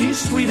me. She's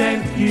sweet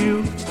and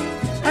cute,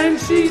 and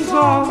she's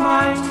all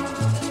mine.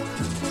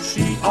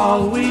 She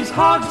always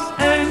hugs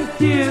and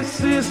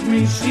kisses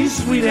me. She's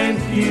sweet and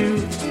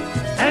cute,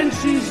 and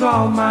she's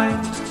all mine.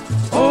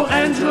 Oh,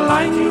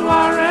 Angeline, you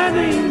are an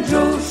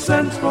angel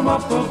sent from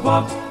up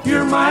above.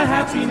 You're my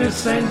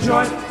happiness and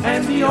joy,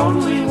 and the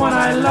only one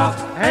I love.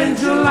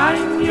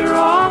 Angeline, you're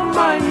all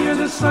mine. You're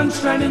the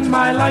sunshine in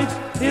my life.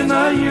 In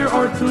a year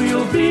or two,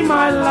 you'll be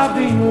my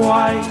loving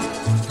wife.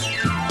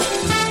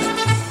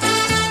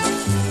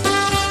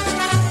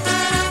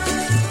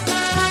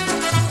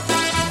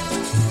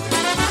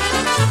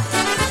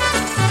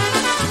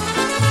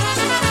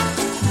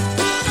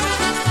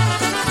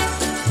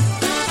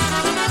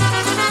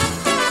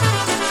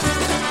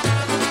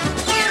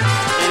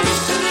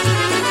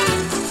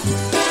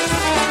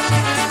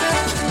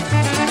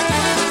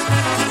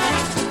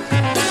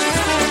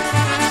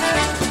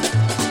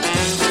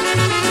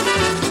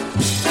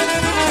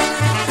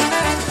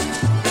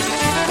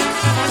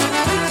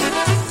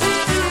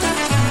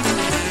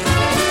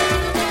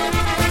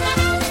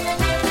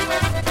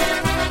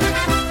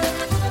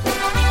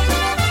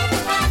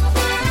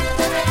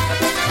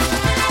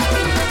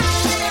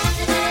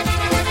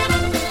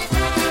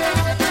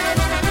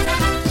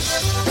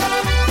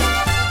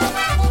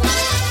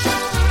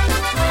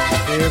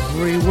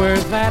 Everywhere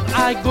that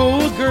I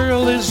go, a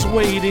girl is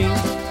waiting.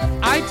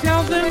 I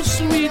tell them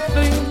sweet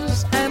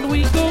things and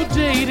we go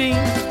dating.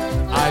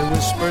 I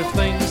whisper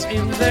things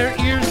in their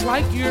ears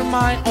like you're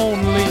my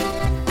only,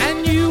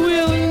 and you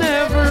will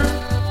never,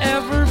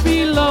 ever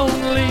be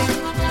lonely.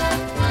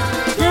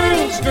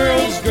 Girls,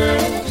 girls,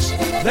 girls,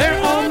 they're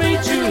all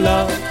made to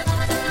love,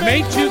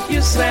 made to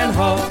kiss and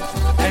hug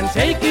and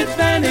take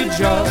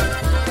advantage of.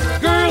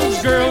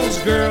 Girls, girls,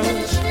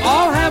 girls,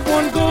 all have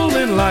one goal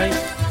in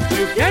life, to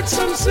to get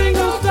some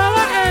single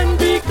fella and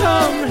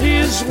become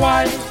his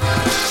wife.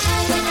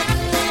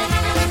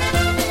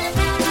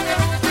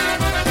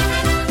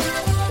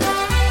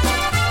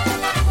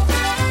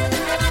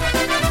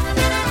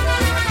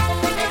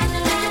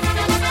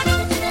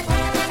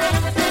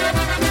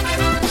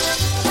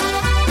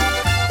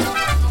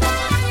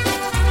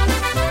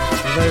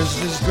 There's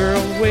this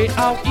girl way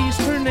out east,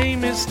 her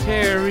name is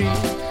Terry.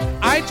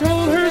 I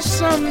told her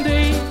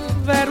someday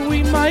that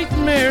we might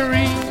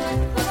marry.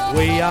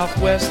 Way out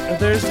west,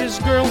 there's this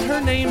girl, her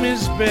name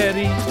is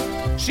Betty.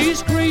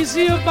 She's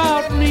crazy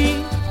about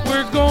me,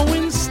 we're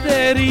going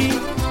steady.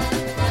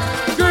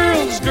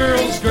 Girls,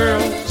 girls,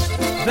 girls,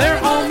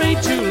 they're all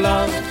made to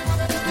love,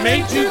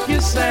 made to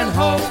kiss and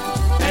hug,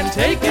 and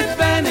take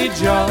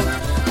advantage of.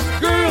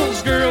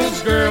 Girls,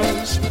 girls,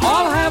 girls,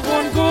 all have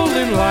one goal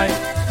in life,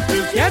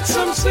 to get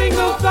some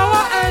single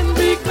fella and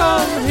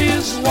become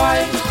his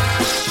wife.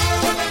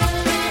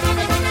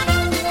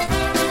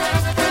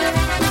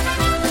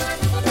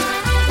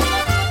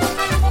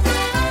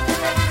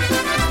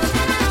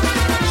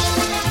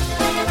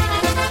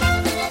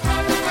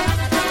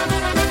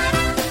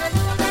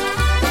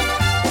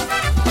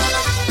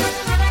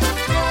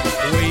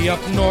 Way up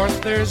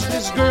north, there's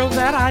this girl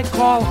that I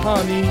call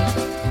Honey.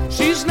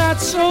 She's not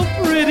so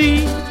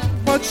pretty,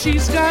 but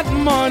she's got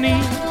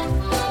money.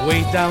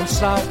 Way down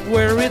south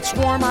where it's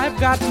warm, I've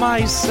got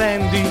my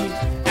Sandy.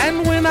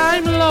 And when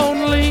I'm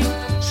lonely,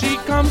 she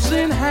comes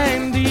in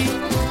handy.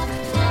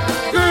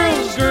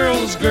 Girls,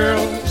 girls,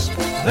 girls,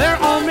 they're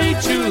all made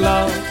to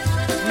love,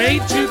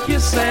 made to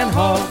kiss and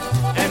hug,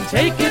 and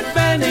take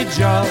advantage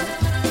of.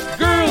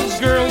 Girls,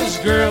 girls,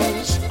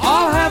 girls,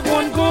 all have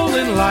one goal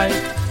in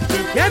life, to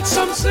get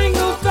some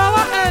single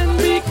fella and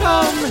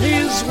become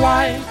his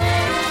wife.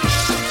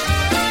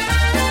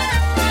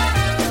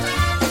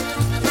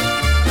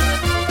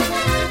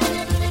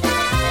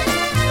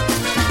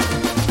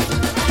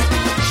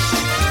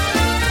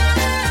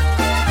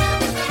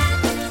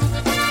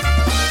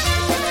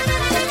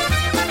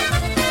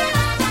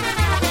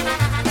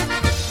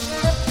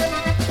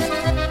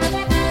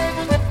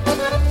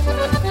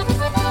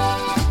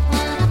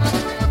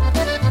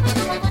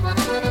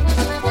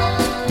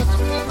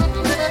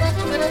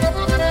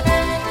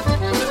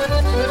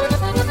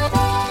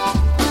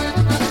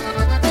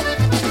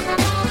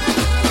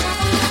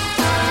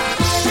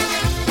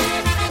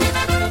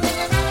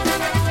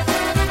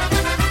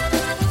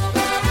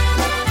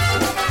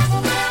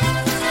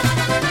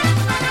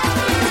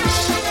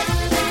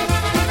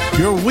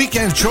 Your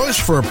weekend choice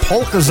for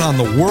polkas on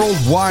the World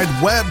Wide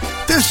Web.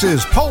 This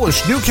is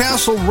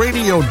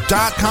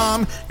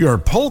PolishNewcastleRadio.com, your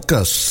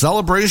polka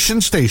celebration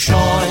station.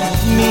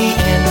 Join me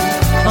in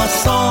a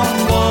song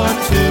or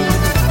two.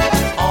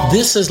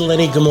 This is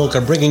Lenny Gomulka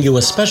bringing you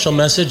a special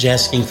message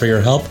asking for your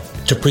help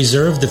to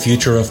preserve the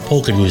future of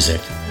polka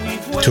music.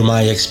 Through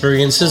my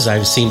experiences,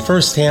 I've seen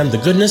firsthand the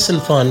goodness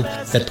and fun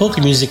that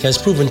polka music has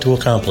proven to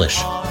accomplish.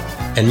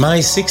 In my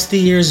 60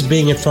 years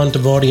being in front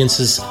of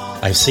audiences,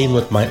 I've seen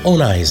with my own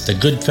eyes the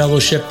good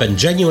fellowship and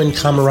genuine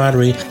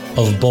camaraderie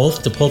of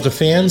both the polka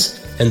fans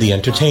and the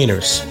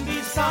entertainers.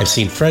 I've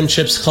seen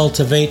friendships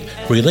cultivate,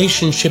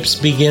 relationships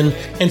begin,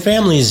 and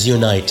families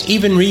unite,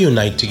 even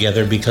reunite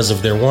together because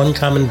of their one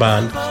common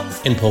bond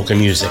in polka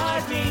music.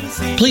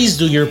 Please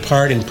do your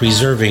part in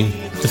preserving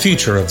the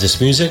future of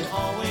this music.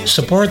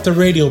 Support the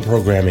radio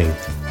programming,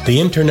 the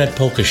internet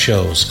polka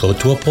shows, go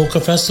to a polka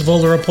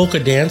festival or a polka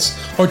dance,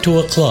 or to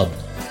a club.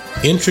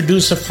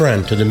 Introduce a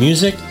friend to the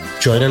music.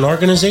 Join an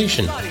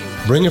organization,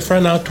 bring a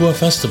friend out to a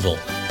festival,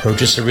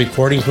 purchase a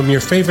recording from your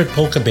favorite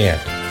polka band.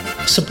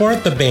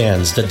 Support the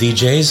bands, the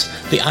DJs,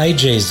 the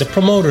IJs, the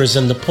promoters,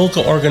 and the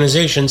polka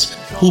organizations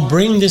who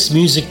bring this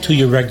music to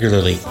you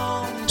regularly.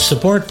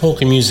 Support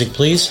polka music,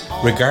 please,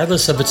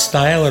 regardless of its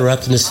style or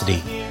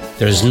ethnicity.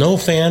 There's no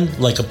fan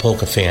like a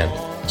polka fan,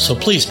 so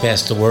please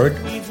pass the word.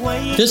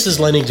 This is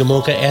Lenny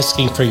Gomulka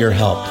asking for your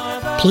help.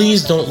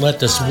 Please don't let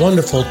this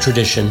wonderful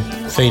tradition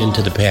fade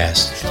into the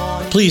past.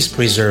 Please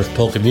preserve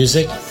polka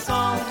music,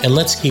 and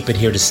let's keep it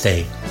here to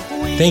stay.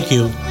 Thank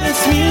you.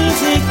 This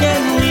music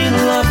and we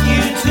love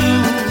you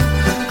too.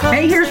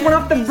 Hey, here's one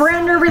off the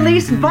brand new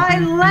release by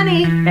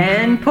Lenny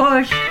and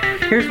Push.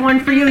 Here's one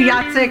for you,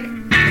 Jacek.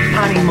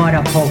 Pani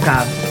Młoda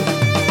Polka.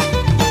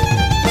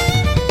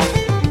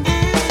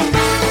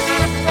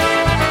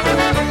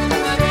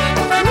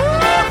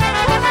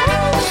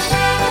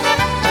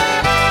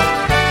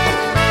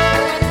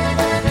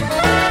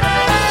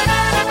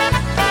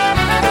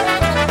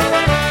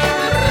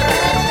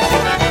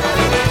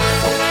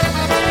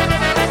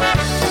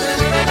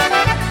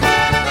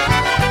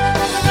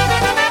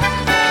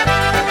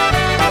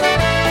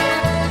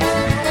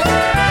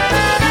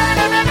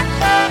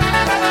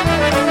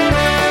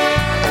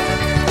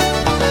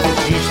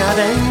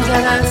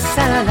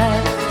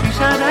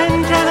 Cisza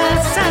będzie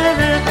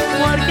wesele,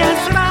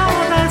 orkiestra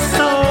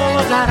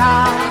wesoło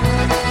gra.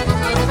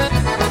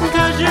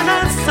 Każdy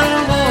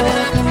wesoło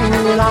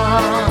hula.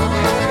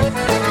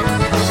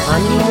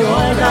 Pani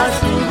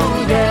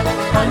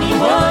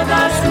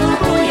młoda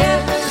ślubuje,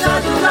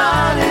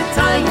 zadulany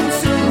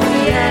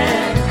tańcuje.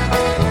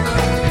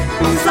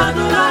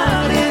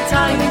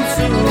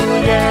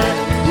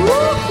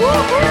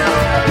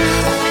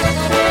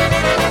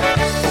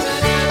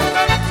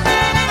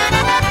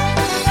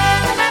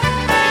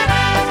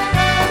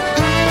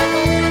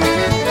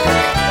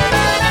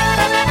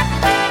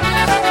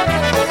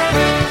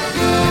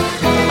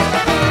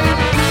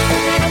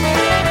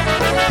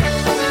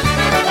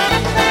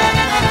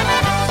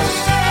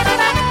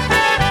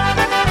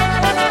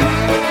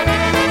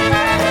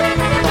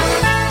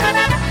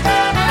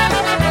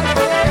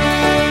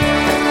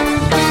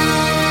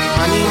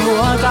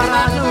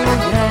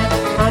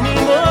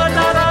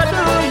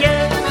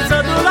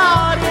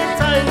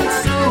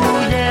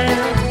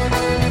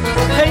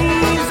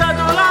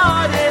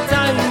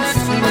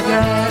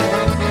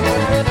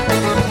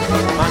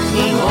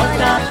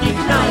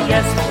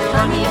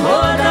 Pani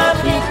młoda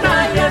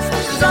piękna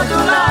jest,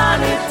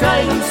 zadulany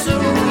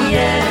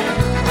tańcuje.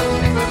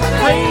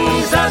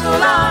 Hej,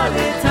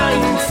 zadulany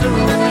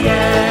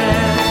tańcuje.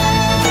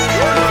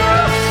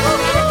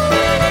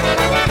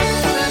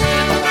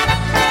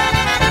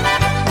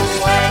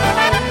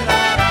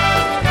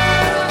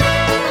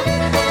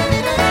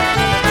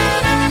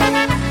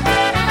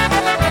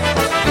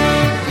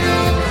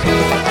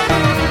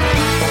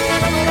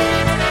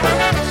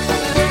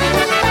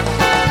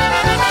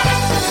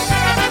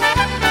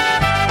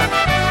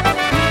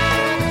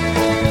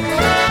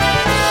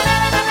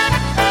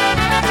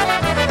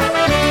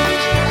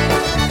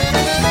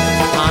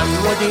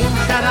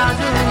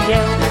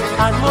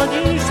 A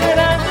młodzi się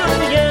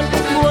raduje,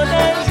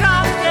 młode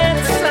żonę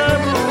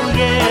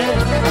całuje,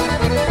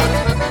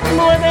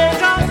 młode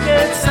żonę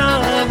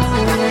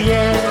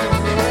całuje.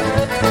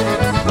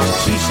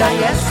 Cisza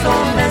jest to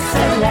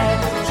wesele,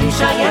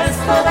 cisza jest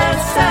to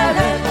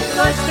wesele,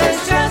 goście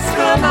się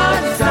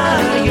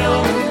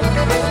zgromadzają,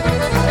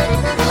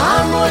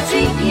 a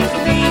młodzi ich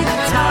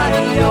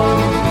witają.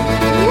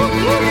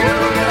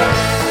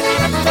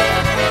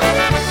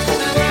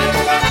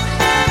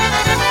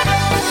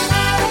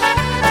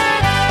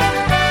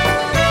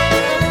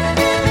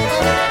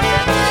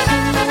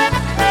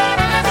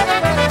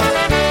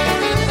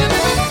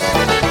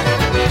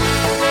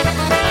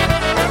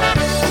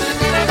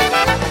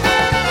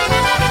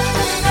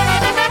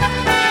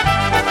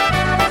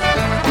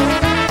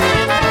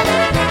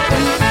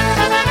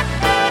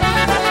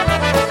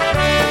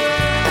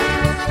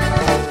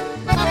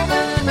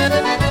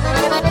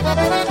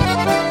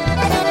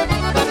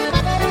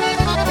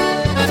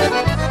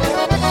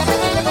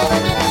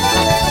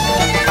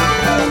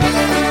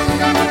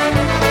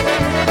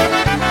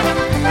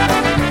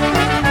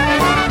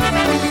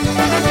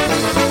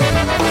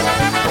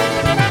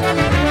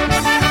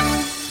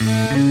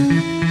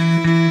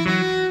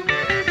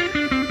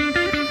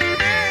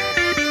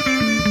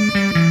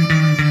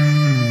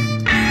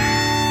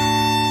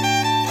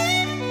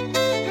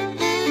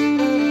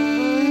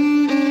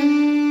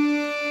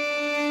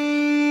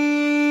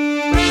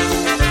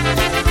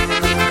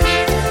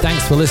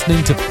 For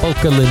listening to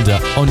Polka Linda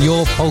on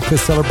your Polka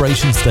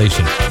Celebration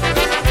station.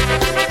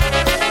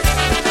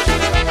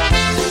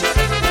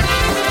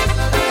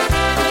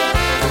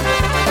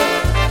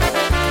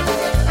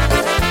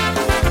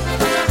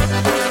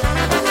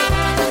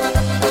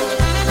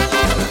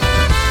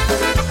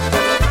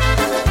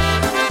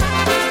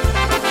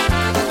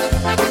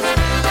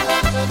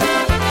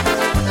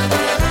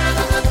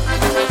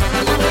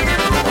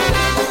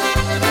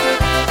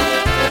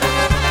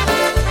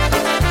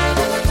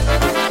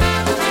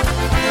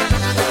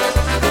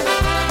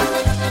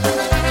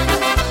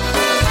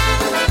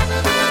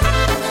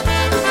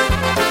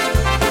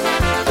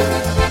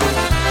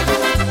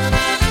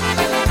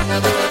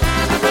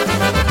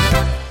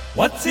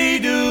 What's he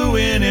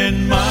doing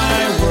in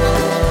my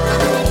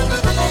world?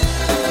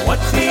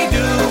 What's he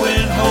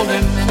doing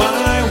holding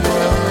my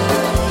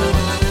world?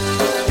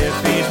 If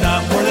he's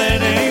not more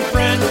than a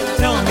friend,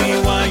 tell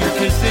me why you're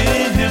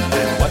kissing him.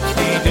 And what's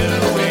he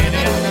doing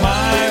in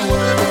my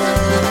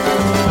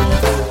world?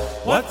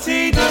 What's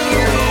he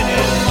doing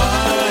in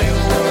my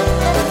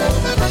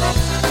world?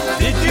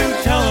 Did you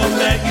tell him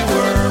that you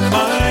were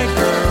my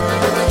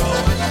girl?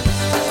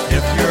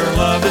 If your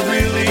love is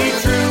really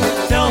true,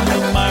 tell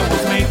him I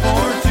was made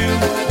for two.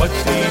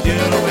 What's he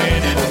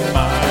doing in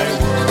my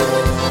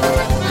world?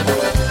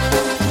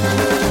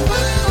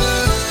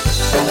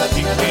 Don't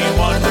keep me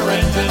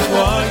wondering just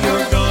what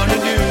you're gonna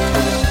do,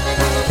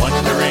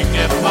 wondering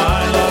if my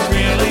love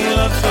really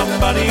loves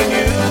somebody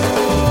new.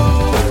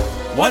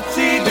 What's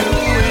he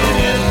doing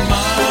in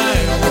my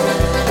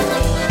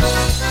world?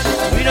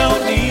 We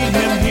don't need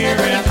him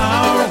here in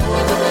our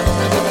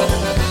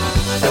world.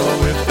 So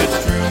if it's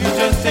true he's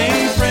just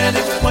a friend,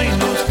 explain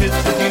those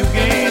kisses you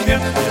gave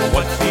him. And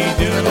what's he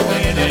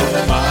doing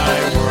in my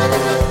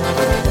world?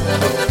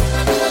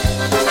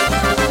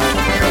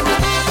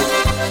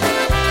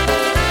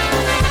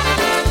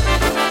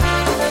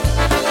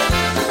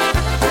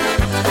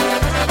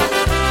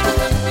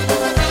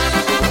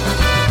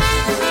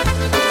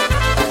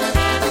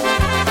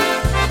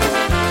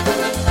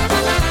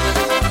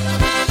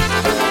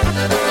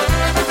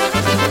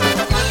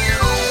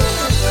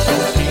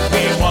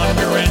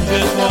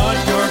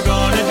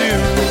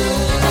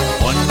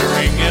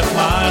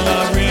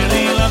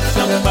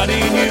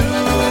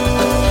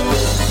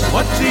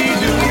 what's he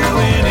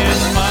doing in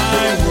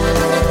my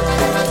world?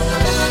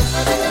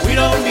 We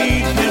don't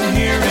need him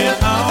here in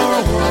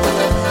our world.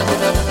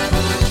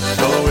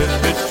 So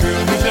if it's true,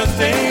 he's just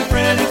a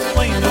friend.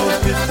 Explain those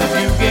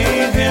kisses you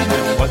gave him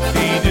and what's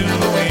he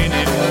doing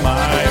in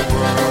my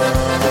world?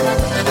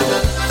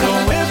 So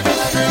if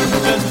it's true,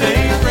 he's just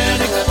a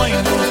friend.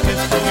 Explain those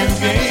kisses you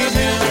gave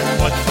him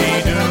and what's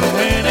he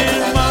doing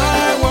in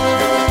my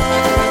world?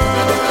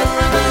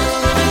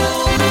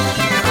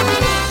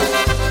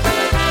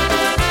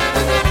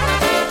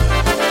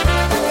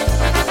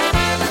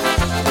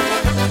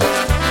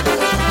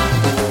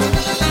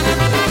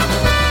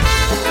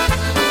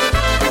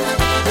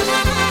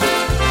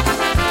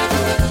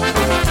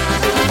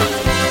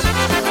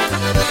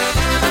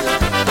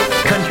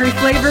 Country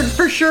flavored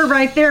for sure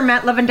right there.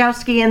 Matt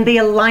Lewandowski and the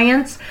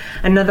Alliance.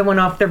 Another one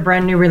off their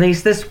brand new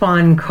release. This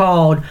one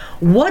called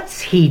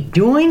What's He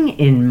Doing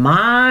in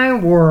My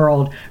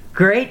World?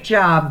 Great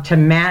job to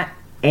Matt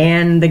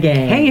and the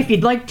gang. Hey, if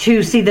you'd like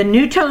to see the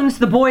New Tones,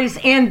 the Boys,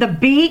 and the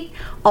Beat,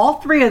 all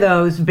three of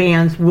those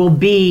bands will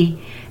be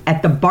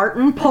at the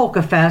Barton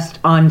Polka Fest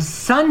on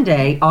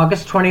Sunday,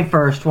 August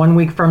 21st, 1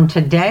 week from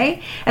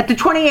today. At the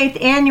 28th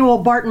Annual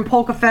Barton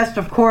Polka Fest,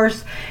 of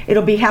course,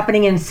 it'll be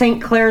happening in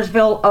St.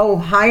 Clairsville,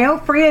 Ohio.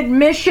 Free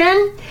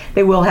admission.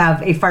 They will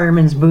have a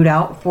fireman's boot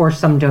out for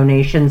some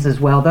donations as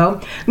well, though.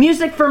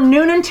 Music from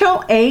noon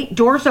until 8.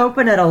 Doors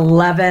open at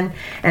 11.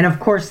 And, of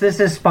course,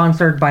 this is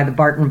sponsored by the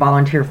Barton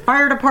Volunteer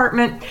Fire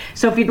Department.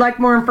 So if you'd like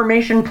more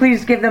information,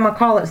 please give them a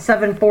call at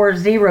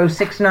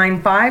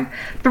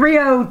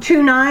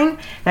 740-695-3029.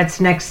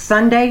 That's next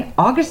Sunday,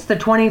 August the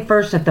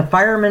 21st at the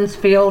Fireman's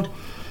Field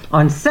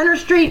on Center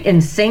Street in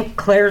St.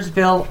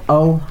 Clairsville,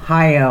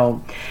 Ohio.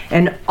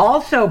 And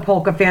also,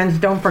 polka fans,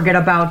 don't forget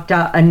about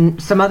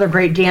some other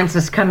great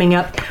dances coming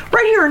up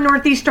right here in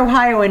Northeast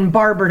Ohio in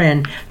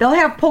Barberton. They'll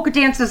have polka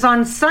dances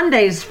on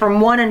Sundays from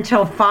 1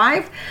 until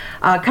 5.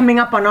 Coming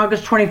up on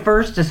August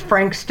 21st is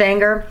Frank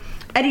Stanger,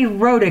 Eddie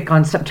Rodick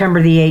on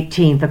September the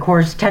 18th. Of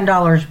course,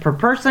 $10 per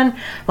person.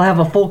 We'll have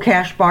a full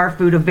cash bar,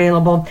 food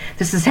available.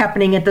 This is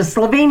happening at the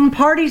Slovene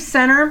Party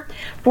Center,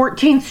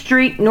 14th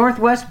Street,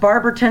 Northwest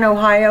Barberton,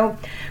 Ohio.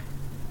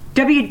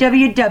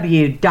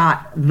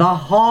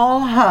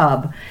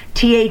 www.thehallhub,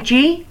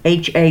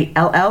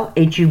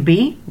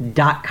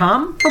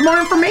 THEHALLHUB.com for more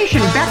information.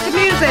 Back to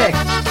music.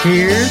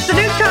 Here's the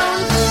New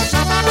Tones.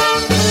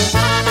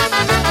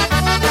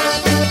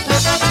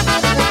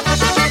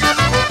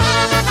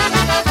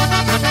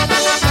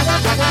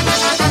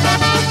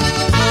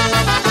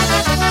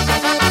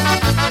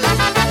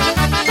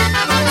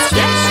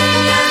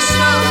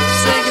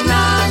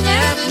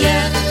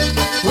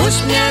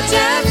 Puść mnie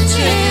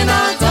dziewczyno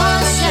do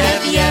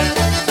siebie,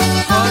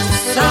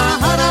 hossa,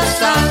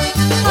 horosa,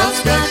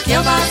 polska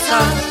kiełbasa.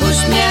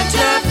 Puść mnie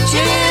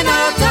dziewczyno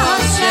do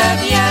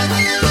siebie,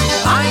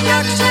 a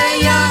jakże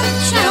ja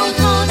cię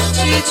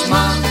puścić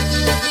mam,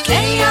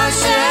 kiedy ja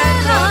się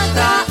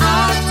roda,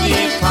 a ty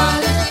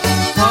pan.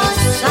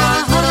 Hossa,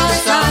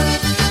 horosa,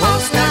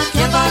 polska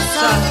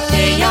kiełbasa,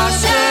 kiedy ja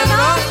się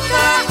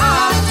roda, a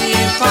ty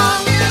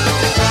pan.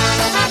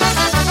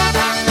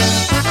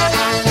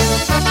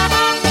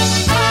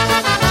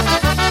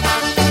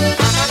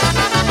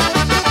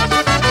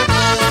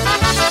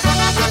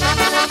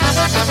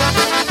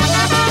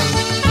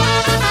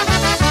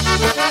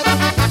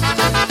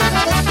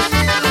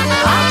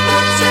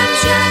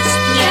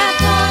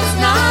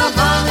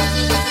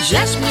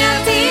 Żeś mnie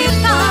ty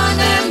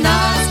panem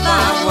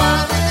nazwała,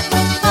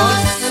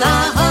 hossa,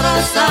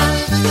 horosa,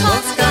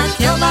 polska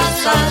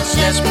kiełbasa.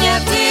 Żeś mnie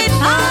ty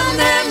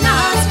panem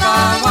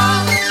nazwała,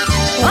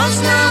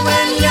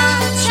 poznałem ja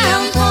cię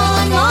po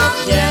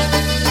mowie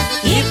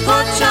i po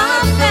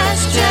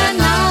czapeczce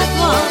na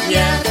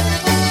głowie.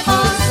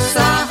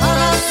 Hossa,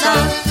 horosa,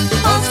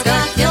 polska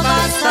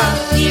kiełbasa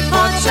i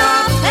po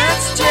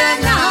czapeczce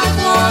na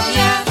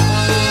głowie.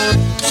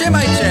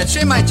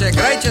 Trzymajcie,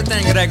 grajcie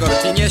ten Gregor,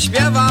 ci nie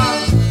śpiewa.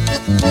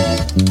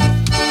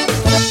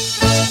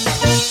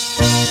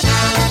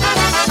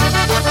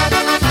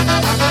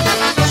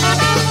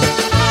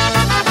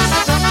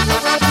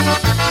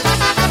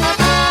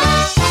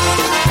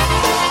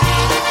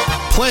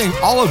 Playing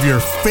all of your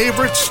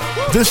favorites,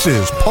 this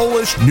is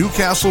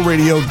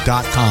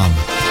PolishNewcastleRadio.com.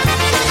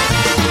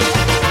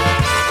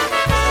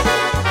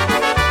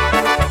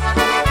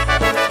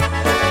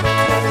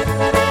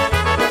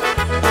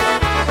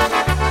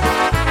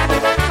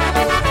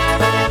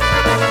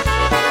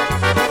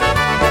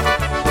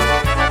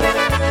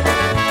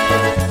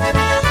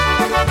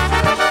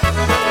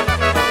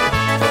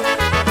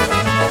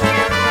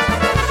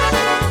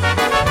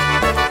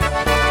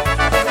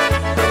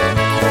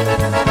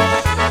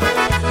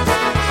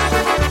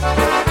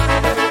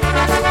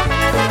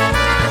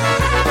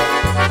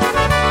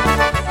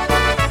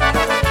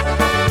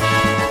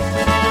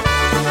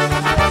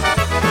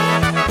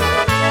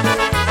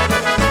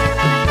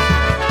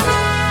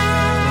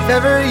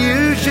 ever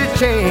you should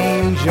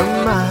change your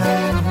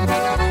mind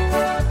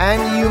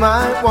and you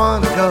might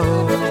want to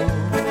go,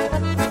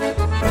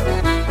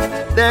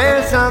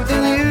 there's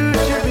something you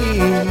should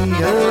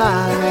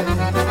alive.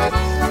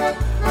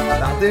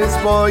 That this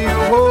boy you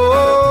hold.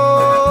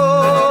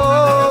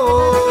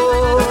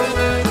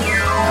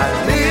 I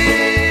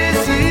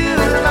miss you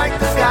like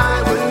the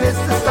sky would miss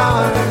the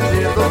stars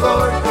if the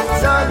Lord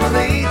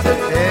suddenly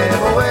took them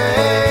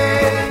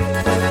away.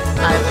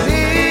 I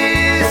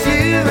miss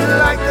you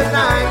like the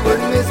night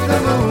would miss the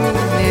moon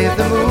if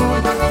the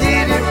moon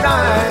didn't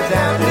rise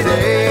after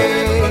day.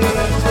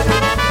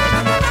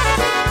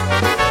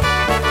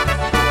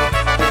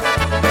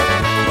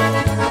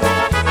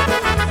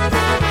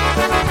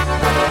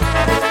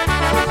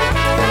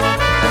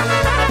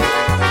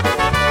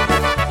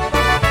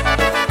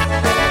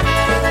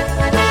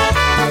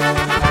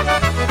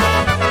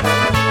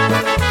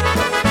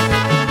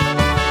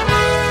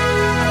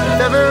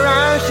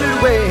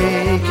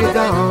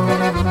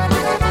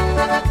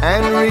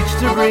 And reach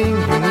to bring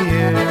you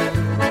near,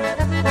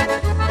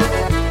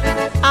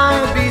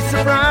 I'd be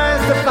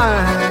surprised to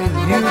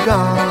find you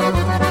gone.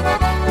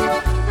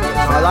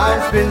 Our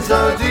life's been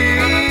so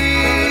dear.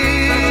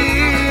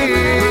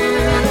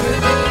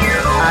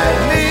 I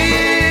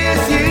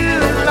miss you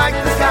like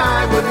the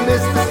sky would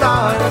miss the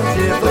stars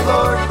if the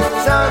Lord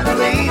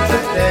suddenly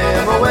took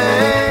them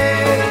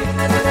away.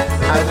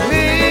 I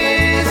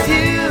miss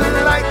you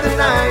like the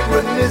night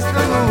would miss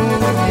the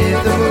moon if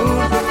the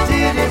moon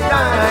didn't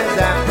rise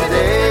after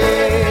day.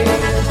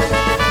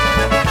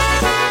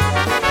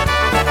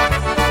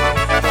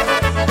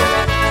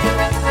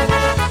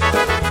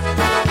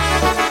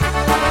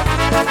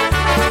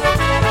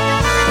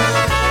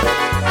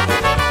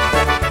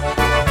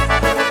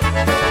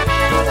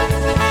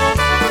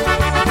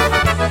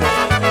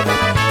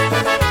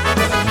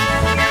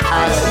 I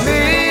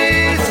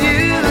miss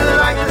you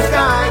like the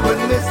sky would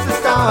miss the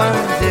stars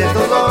if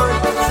the Lord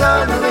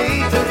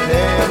suddenly took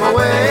them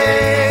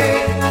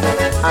away.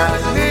 I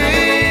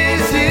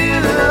miss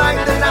you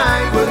like the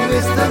night would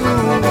miss the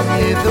moon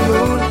if the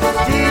moon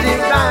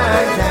didn't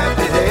rise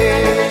after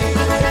day.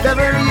 If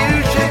ever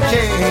you should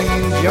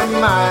change your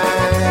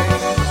mind,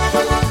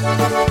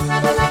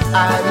 I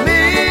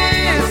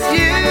miss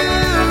you.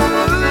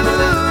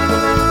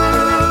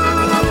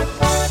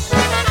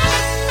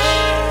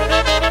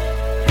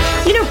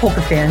 You know,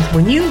 polka fans,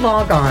 when you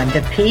log on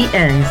to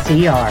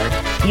PNCR,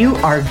 you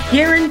are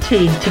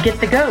guaranteed to get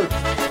the GOAT,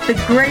 the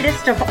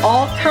greatest of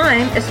all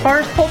time as far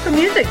as polka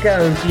music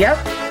goes. Yep.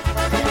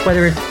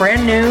 Whether it's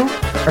brand new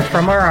or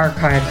from our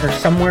archives or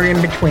somewhere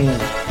in between,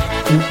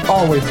 you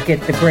always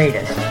get the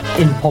greatest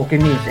in polka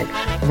music.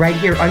 Right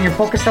here on your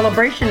Polka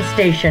Celebration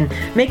station.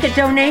 Make a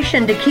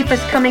donation to keep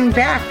us coming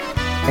back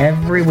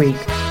every week.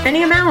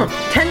 Any amount,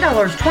 $10,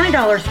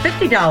 $20,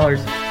 $50.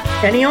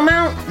 Any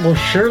amount will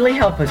surely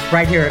help us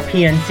right here at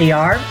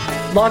PNCR.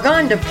 Log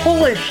on to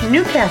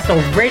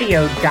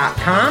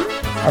PolishNewcastleRadio.com.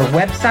 Our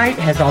website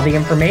has all the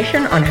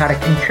information on how to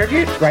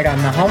contribute right on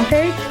the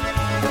homepage.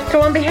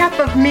 So on behalf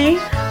of me,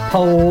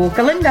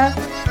 Polka Linda,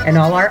 and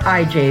all our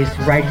IJs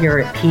right here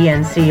at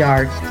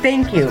PNCR,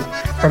 thank you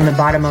from the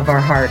bottom of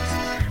our hearts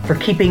for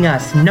keeping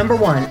us number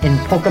one in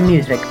polka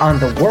music on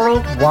the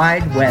World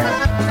Wide Web.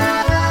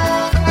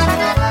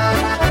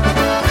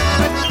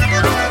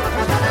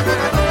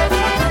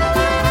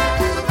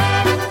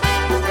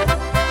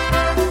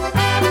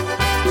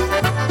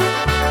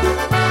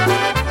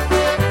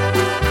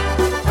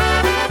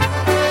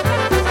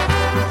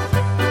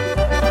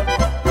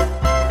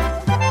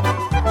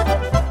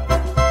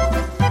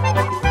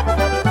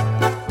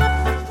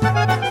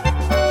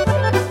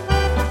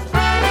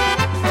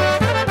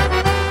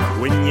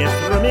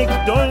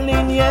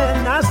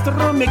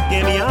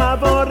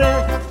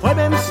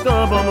 Chciałbym z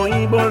Tobą,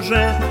 mój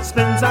Boże,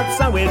 spędzać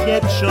całe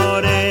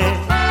wieczory.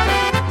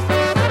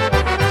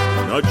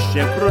 Noc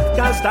się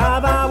krótka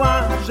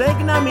zdawała,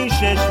 żegna mi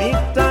się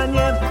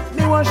świtanie.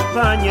 Miłość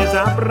Panie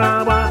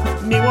zabrała,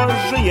 miłość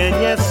żyje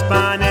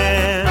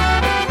niespanie.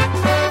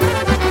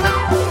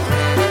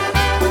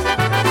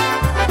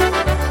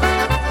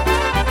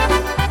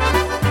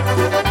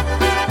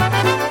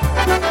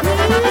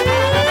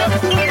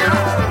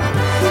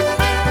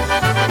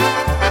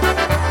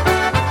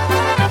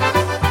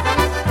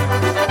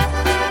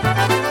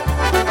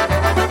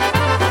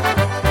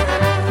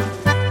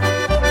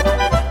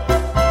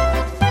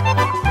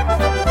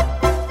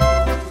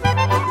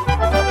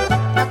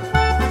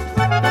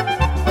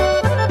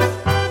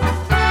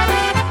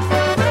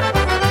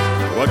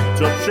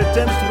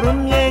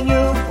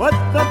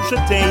 Przy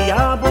tej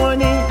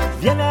jabłoni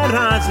wiele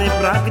razy w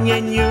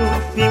pragnieniu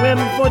piłem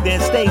wodę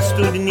z tej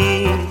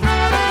studni.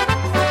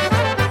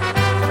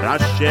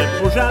 Raz się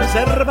burza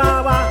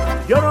zerwała,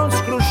 biorąc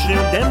kruszy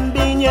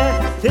dębinie,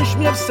 Tyś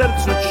mnie w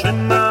sercu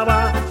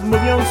trzymała,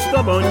 mówiąc z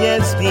Tobą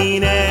nie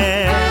zginę.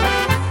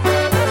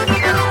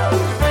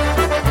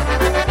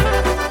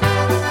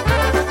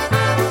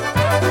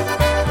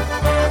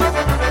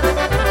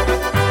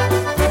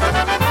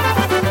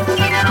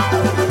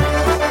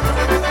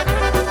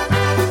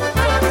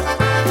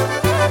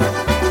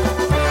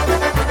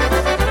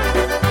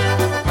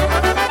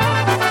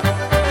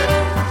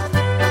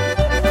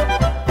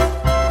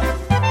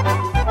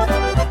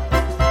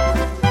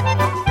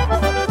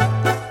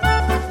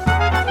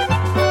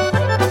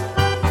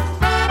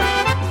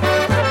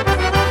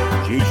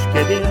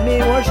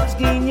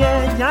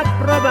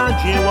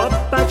 Ludzie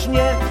łapać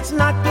nie,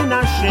 znaki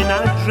nasze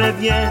na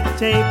drzewie,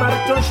 tej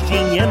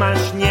wartości nie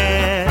masz,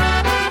 nie.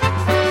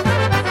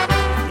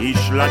 I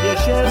ślady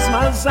się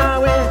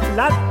zmazały,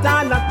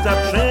 lata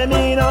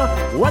przeminą,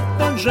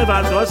 ładne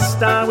drzewa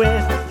zostały,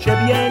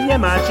 ciebie nie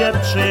ma,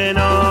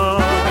 dziewczyno.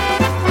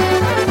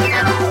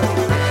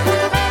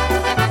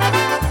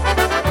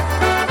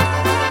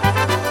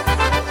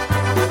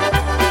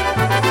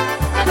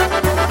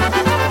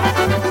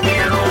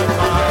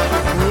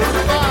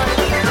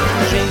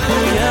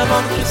 Dziękuję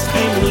wam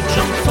wszystkim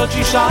ludziom, co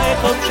dzisiaj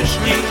tu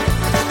przyszli.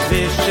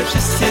 Wyście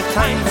wszyscy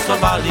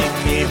tańcowali,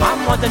 mi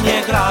wam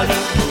ładnie grali.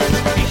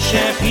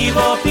 Picie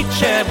piwo,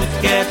 picie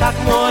wódkę, tak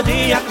młody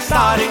jak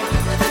stary.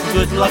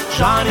 Good luck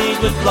Johnny,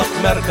 good luck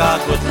Merka,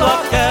 good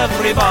luck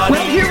everybody.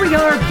 Well, here we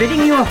are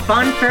bidding you a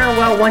fond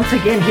farewell once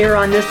again here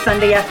on this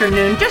Sunday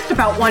afternoon, just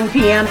about 1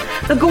 p.m.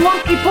 The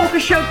Gowonki Polka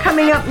Show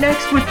coming up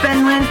next with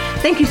Ben Lynn.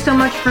 Thank you so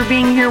much for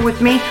being here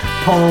with me,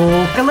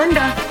 Polka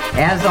Linda.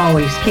 As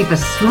always, keep a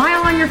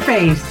smile on your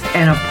face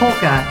and a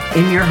polka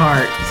in your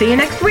heart. See you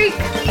next week.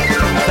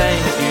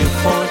 Thank you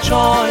for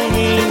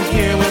joining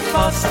here with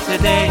us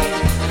today.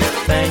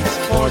 Thanks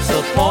for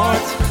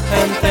support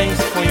and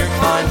thanks for your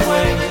kind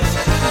ways.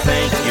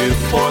 Thank you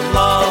for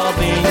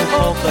loving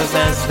polkas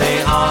as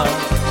they are.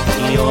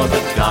 You're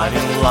the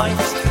guiding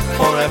light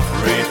for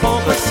every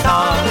polka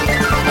star.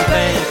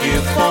 Thank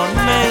you for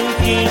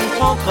making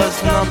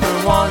polkas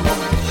 #1.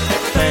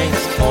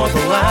 Thanks for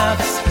the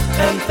laughs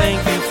and thank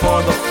you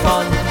for the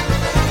fun.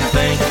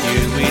 Thank you,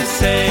 we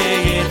say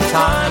it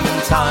time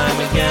and time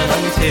again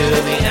until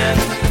the end.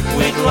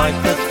 We'd like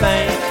to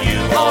thank you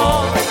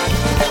all.